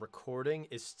that you were recording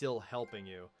is still helping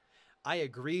you. I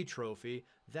agree, Trophy.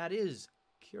 That is...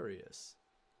 curious.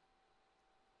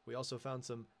 We also found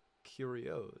some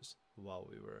curios while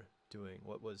we were doing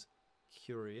what was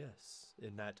curious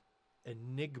in that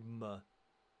enigmata.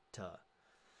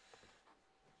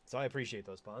 So I appreciate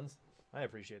those puns. I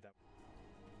appreciate that.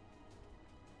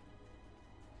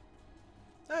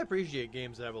 I appreciate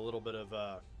games that have a little bit of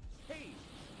Hey,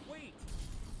 wait.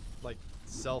 like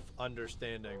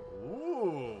self-understanding.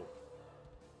 Ooh.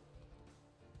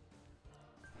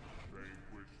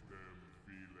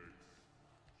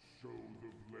 Show the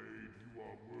blade you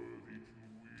are worthy to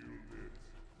wield it.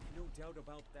 No doubt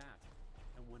about that.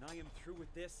 And when I am through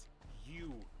with this,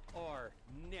 you are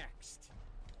next.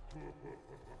 I can't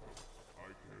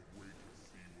wait to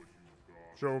see what you've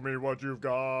got. Show me what you've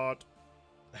got.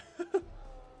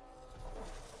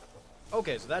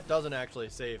 Okay, so that doesn't actually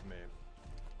save me.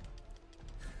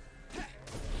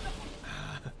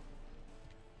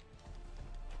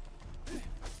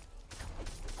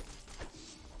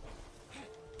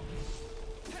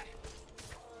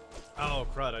 Oh,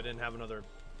 crud, I didn't have another...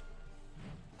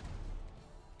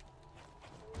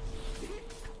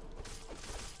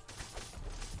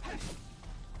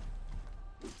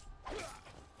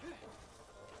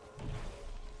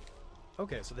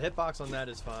 Okay, so the hitbox on that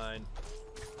is fine.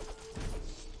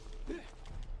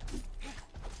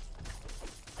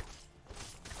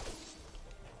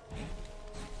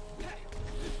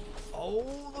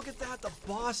 Oh, look at that! The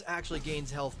boss actually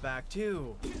gains health back,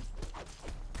 too!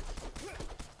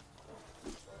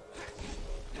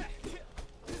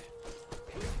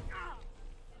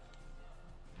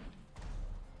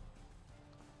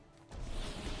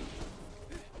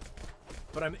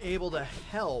 But I'm able to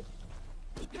help.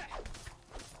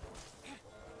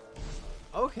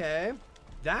 Okay,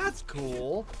 that's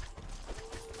cool.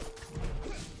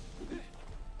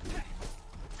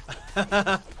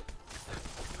 What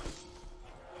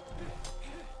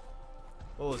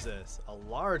was this? A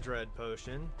large red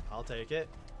potion. I'll take it.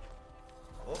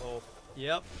 Uh-oh.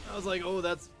 Yep. I was like, oh,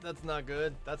 that's not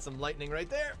good. That's some lightning right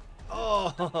there.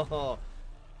 Oh.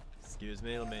 Excuse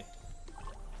me. Let me.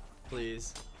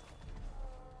 Please.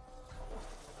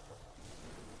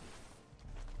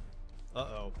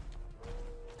 Uh-oh.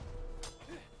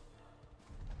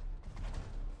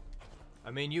 I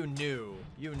mean, you knew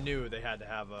they had to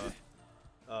have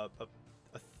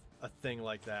a thing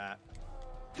like that.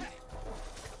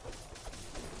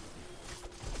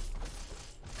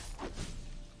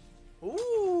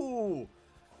 Ooh!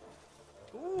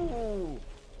 Ooh!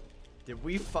 Did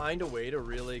we find a way to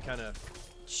really kind of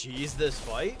cheese this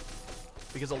fight?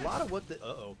 Because a lot of what the...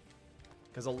 Uh-oh.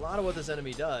 Because a lot of what this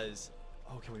enemy does...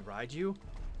 Oh, can we ride you?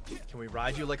 Can we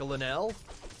ride you like a Linnell?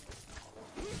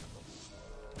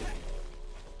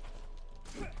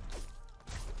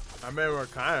 I mean, we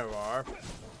kind of are.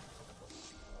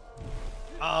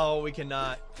 Oh, we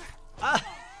cannot. Ah!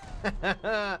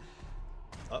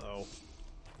 Uh-oh.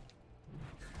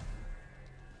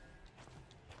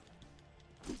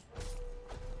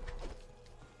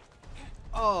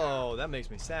 Oh, that makes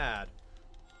me sad.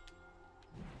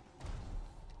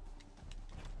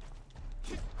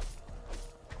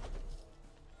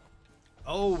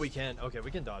 Oh, we can. Okay,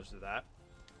 we can dodge through that.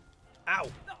 Ow!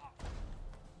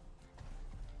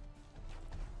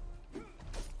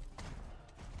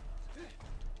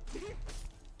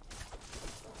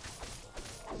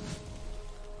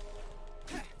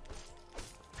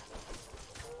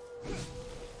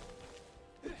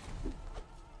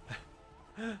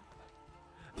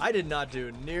 I did not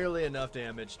do nearly enough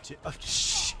damage to. Oh,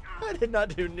 I did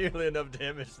not do nearly enough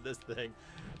damage to this thing.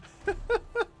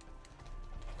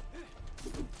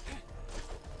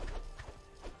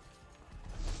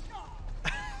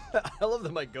 I love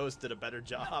that my ghost did a better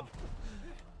job.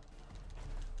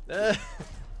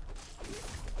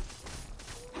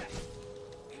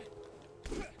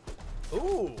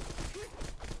 Ooh.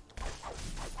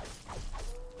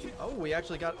 Oh, we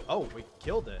actually got. Oh, we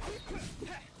killed it.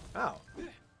 Wow.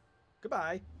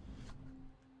 Goodbye.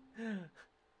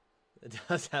 It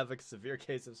does have a severe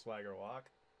case of swagger walk.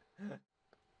 That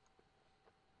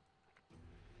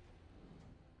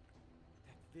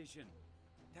vision.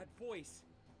 That voice.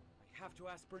 I have to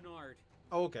ask Bernard.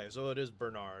 Okay, so it is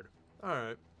Bernard.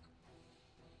 Alright.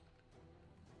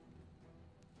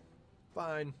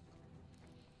 Fine.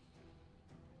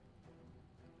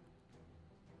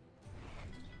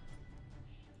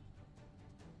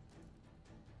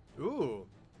 Ooh.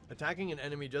 Attacking an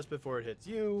enemy just before it hits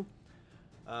you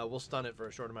will stun it for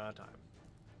a short amount of time.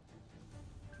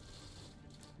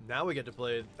 Now we get to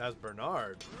play as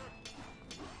Bernard.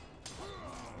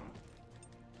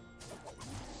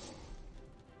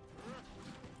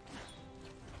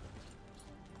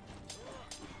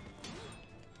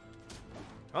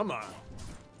 Come on.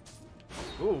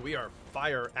 Ooh, we are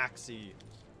fire axey.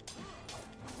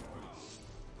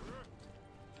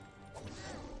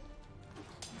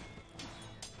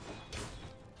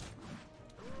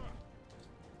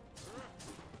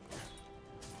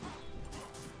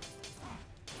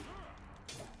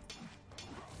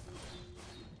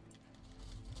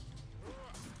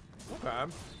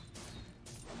 Okay.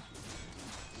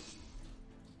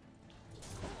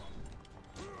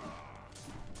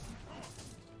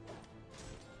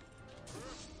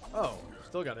 Oh,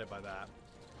 still got hit by that.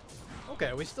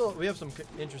 Okay, we have some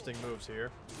interesting moves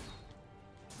here.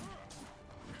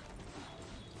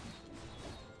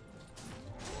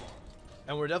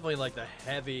 And we're definitely like the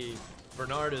heavy.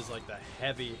 Bernard is like the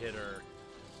heavy hitter.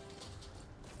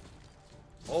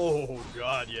 Oh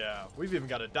god, yeah. We've even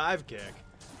got a dive kick.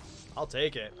 I'll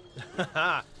take it.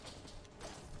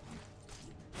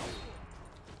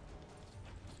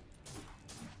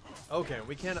 Okay,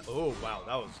 we can. Oh wow,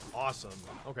 that was awesome.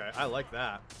 Okay, I like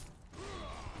that.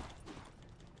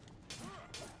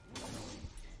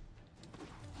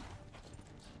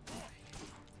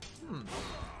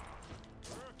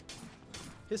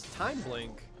 His time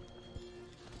blink.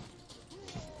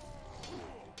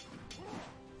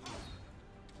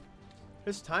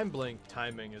 His time blink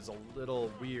timing is a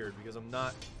little weird because I'm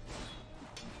not.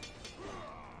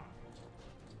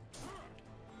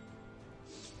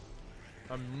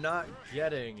 I'm not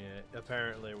getting it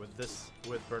apparently with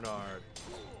Bernard.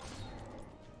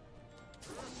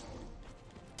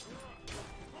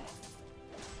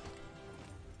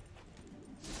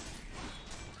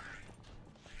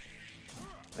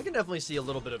 I can definitely see a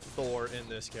little bit of Thor in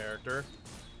this character.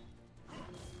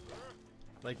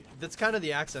 Like, that's kind of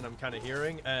the accent I'm kind of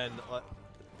hearing, and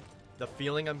the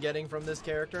feeling I'm getting from this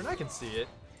character, and I can see it.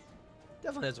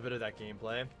 Definitely has a bit of that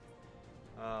gameplay.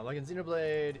 Like in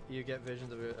Xenoblade, you get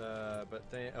visions of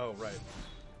oh, right.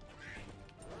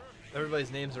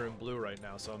 Everybody's names are in blue right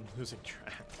now, so I'm losing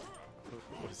track.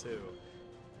 What is who?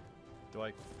 Do I...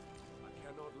 I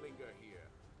cannot linger here.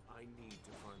 I need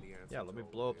to find the answer. Yeah, let me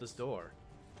blow up this door.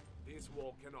 This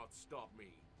wall cannot stop me.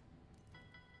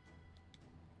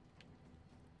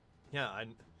 Yeah,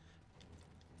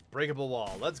 breakable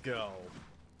wall. Let's go.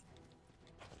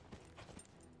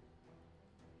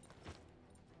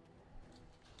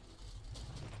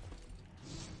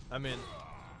 I mean,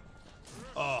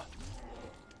 oh.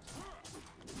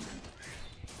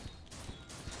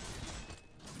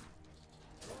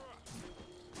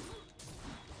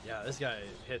 Yeah, this guy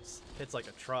hits like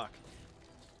a truck.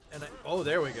 And oh,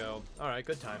 there we go. All right,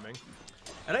 good timing.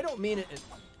 And I don't mean it.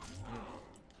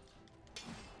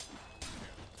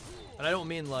 And I don't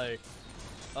mean like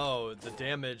Oh, the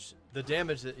damage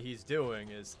that he's doing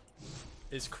is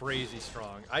crazy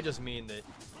strong. I just mean that,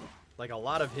 like, a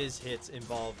lot of his hits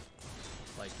involve,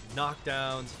 like,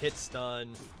 knockdowns, hit stun,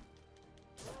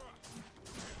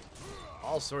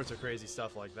 all sorts of crazy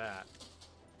stuff like that.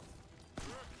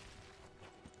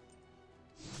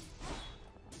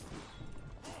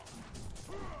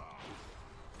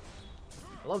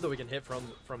 I love that we can hit from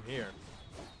here.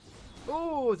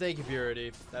 Oh, thank you,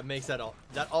 Purity. That makes that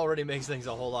already makes things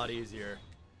a whole lot easier.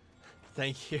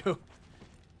 Thank you.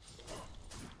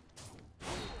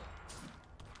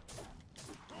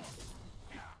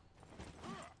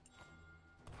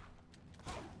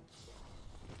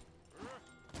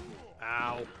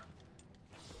 Ow.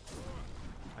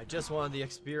 I just wanted the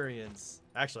experience.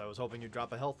 Actually, I was hoping you'd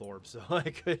drop a health orb so I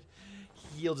could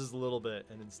heal just a little bit,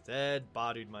 and instead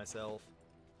bodied myself.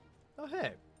 Oh,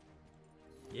 hey.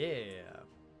 Yeah.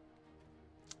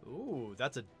 Ooh,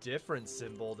 that's a different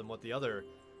symbol than what the other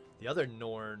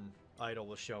Norn idol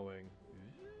was showing.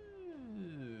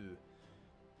 Ooh.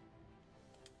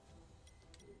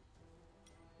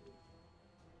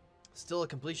 Still a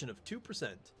completion of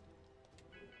 2%.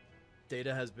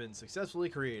 Data has been successfully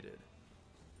created.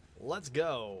 Let's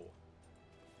go.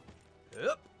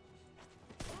 Yep.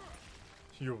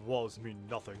 Your walls mean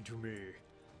nothing to me.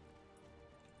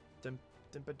 Dum,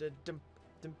 dum, dum, dum,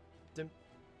 dum, dum.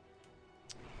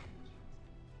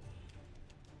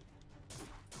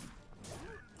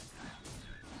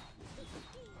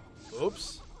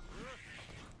 Oops.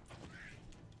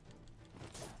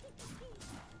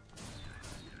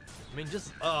 I mean,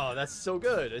 just, oh, that's so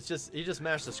good. It's just, you just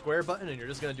mash the square button and you're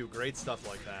just gonna do great stuff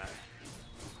like that.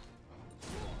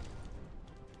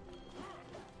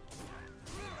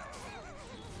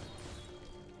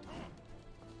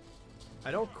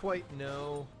 I don't quite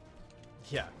know.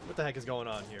 Yeah, what the heck is going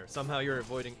on here? Somehow you're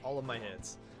avoiding all of my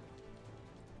hits.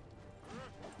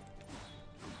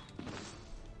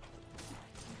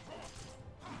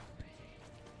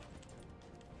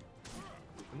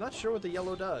 I'm not sure what the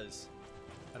yellow does.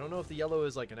 I don't know if the yellow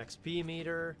is like an XP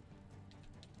meter.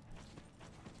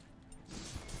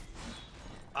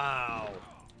 Ow.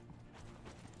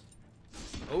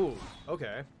 Oh,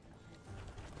 okay.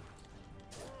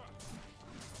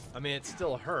 I mean, it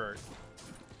still hurt.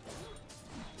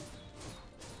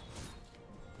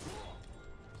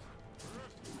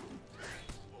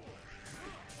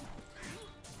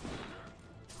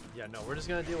 Yeah, no, we're just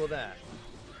gonna deal with that.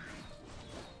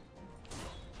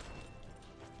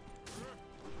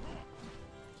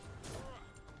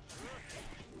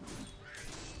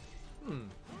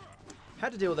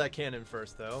 Had to deal with that cannon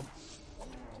first, though.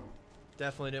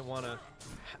 Definitely didn't want to...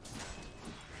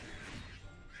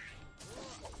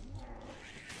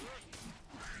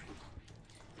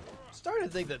 Starting to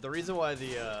think that the reason why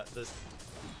the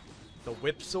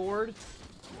whip sword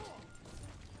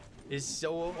is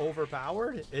so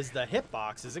overpowered is the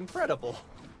hitbox is incredible.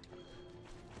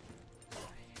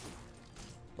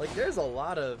 Like, there's a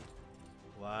lot of...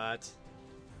 What?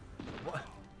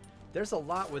 There's a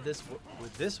lot with this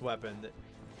weapon that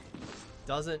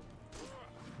doesn't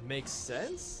make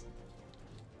sense.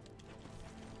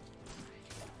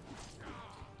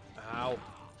 Ow.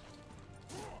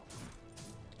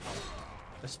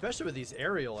 Especially with these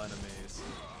aerial enemies.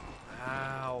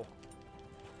 Ow.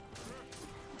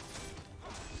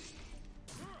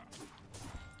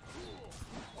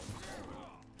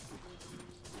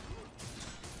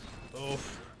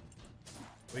 Oof.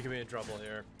 We could be in trouble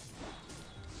here.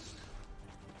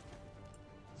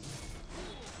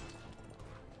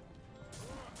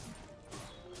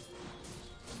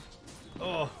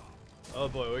 Oh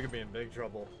boy, we could be in big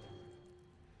trouble.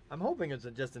 I'm hoping it's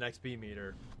just an XP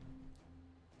meter.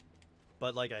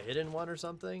 But like a hidden one or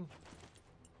something?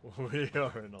 We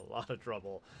are in a lot of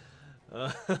trouble.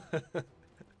 But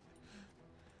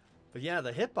yeah,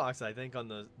 the hitbox I think on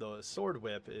the sword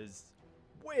whip is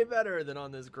way better than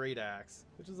on this great axe,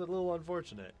 which is a little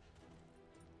unfortunate.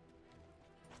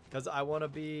 Because I want to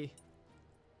be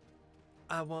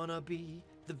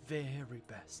the very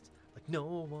best. Like no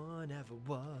one ever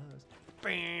was.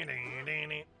 I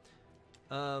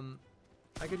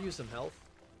could use some health.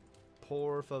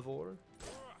 Por favor.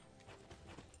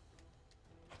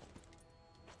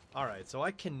 Alright, so I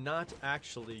cannot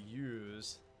actually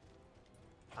use...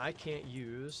 I can't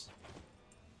use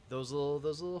those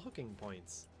little hooking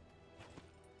points.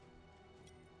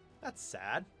 That's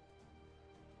sad.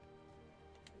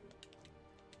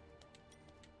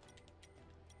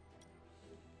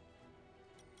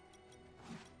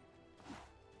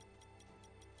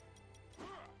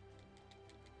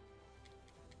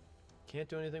 Can't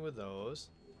do anything with those.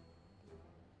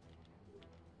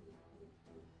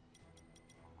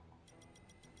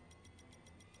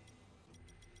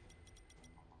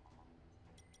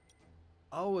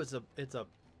 Oh, it's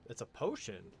a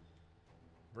potion.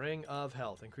 Ring of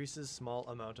Health increases small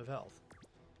amount of health.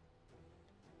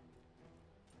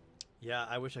 Yeah,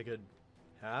 I wish I could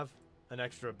have an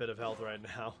extra bit of health right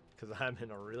now because I'm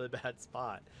in a really bad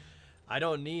spot. I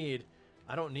don't need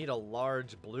a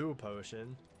large blue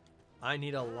potion. I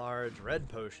need a large red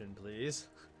potion, please.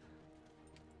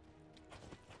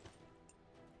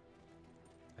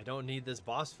 I don't need this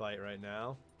boss fight right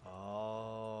now.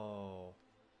 Oh.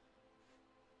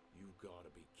 You gotta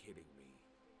be kidding me.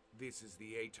 This is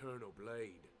the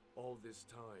AeternoBlade. All this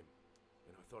time.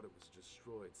 And I thought it was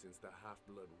destroyed since the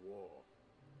Half-Blood War.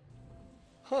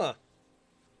 Huh.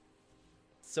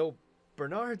 So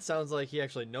Bernard sounds like he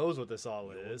actually knows what this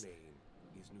all is. Your name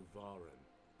is Nuvaran.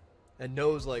 And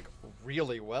knows, like,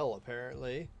 really well,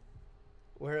 apparently.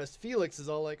 Whereas Felix is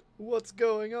all like, what's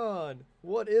going on?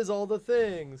 What is all the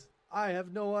things? I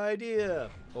have no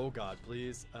idea. Oh god,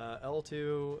 please.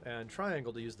 L2 and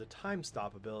triangle to use the time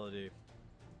stop ability.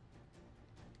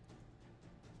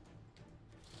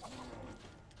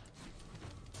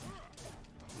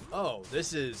 Oh,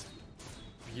 this is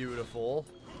beautiful.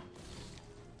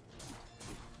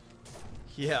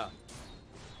 Yeah.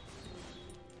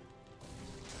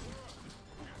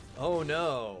 Oh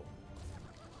no.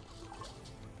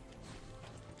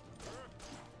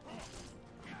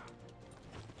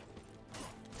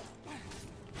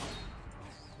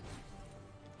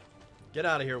 Get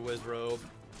out of here, Wizrobe.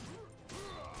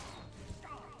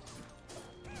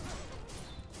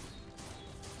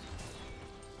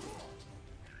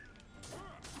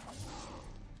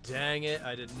 Dang it,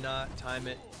 I did not time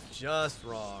it just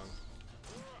wrong.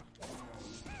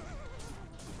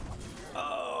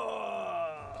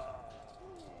 Oh.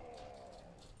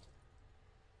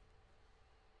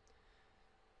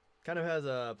 Kind of has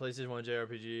a PlayStation 1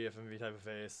 JRPG FMV type of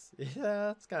face. Yeah,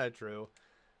 that's kind of true.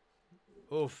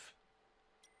 Oof.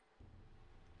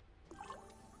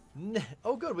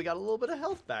 Oh good, we got a little bit of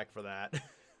health back for that.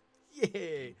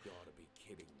 Yay. You gotta be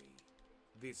kidding me.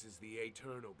 This is the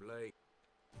AeternoBlade.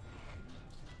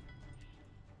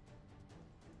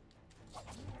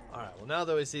 Alright, well now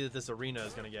that we see that this arena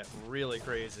is going to get really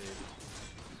crazy.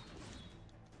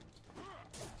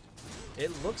 It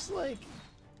looks like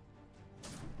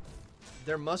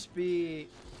there must be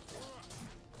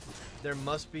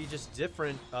just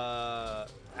different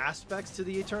aspects to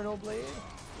the AeternoBlade.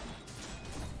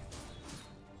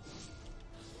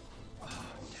 Oh,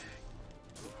 dang.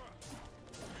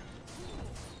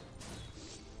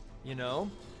 You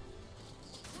know?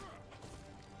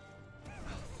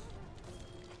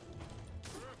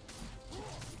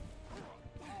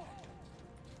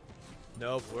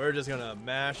 Nope, we're just gonna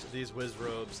mash these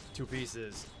Wizrobes to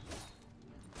pieces.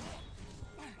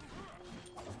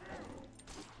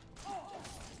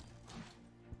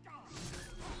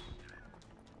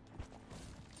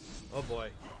 Oh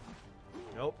boy.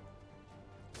 Nope.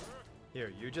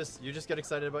 Here, you just get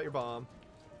excited about your bomb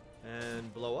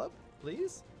and blow up,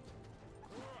 please.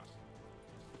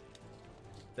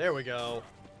 There we go.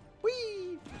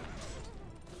 Whee!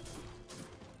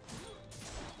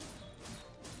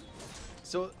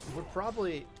 So we're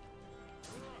probably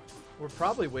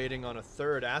waiting on a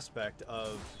third aspect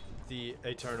of the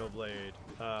AeternoBlade.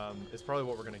 It's probably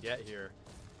what we're gonna get here.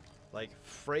 Like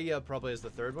Freya probably is the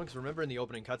third one, because remember in the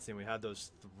opening cutscene we had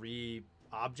those 3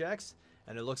 objects,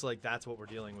 and it looks like that's what we're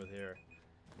dealing with here.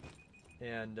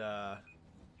 And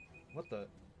what the?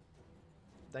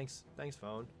 Thanks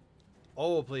phone.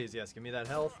 Oh please, yes, give me that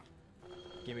health.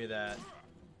 Give me that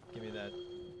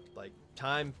like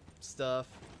time stuff.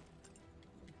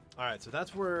 Alright, so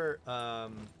that's where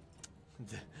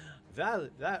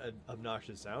that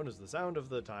obnoxious sound is the sound of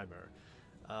the timer.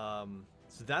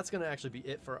 So that's going to actually be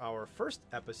it for our first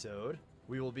episode.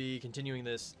 We will be continuing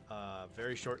this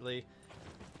very shortly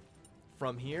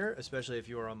from here, especially if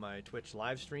you are on my Twitch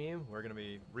live stream. We're going to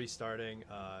be restarting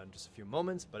in just a few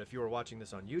moments, but if you are watching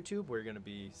this on YouTube, we're going to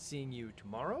be seeing you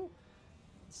tomorrow.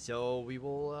 So we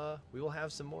will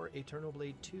have some more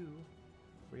AeternoBlade 2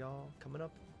 for y'all coming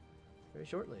up very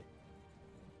shortly.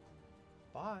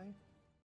 Bye.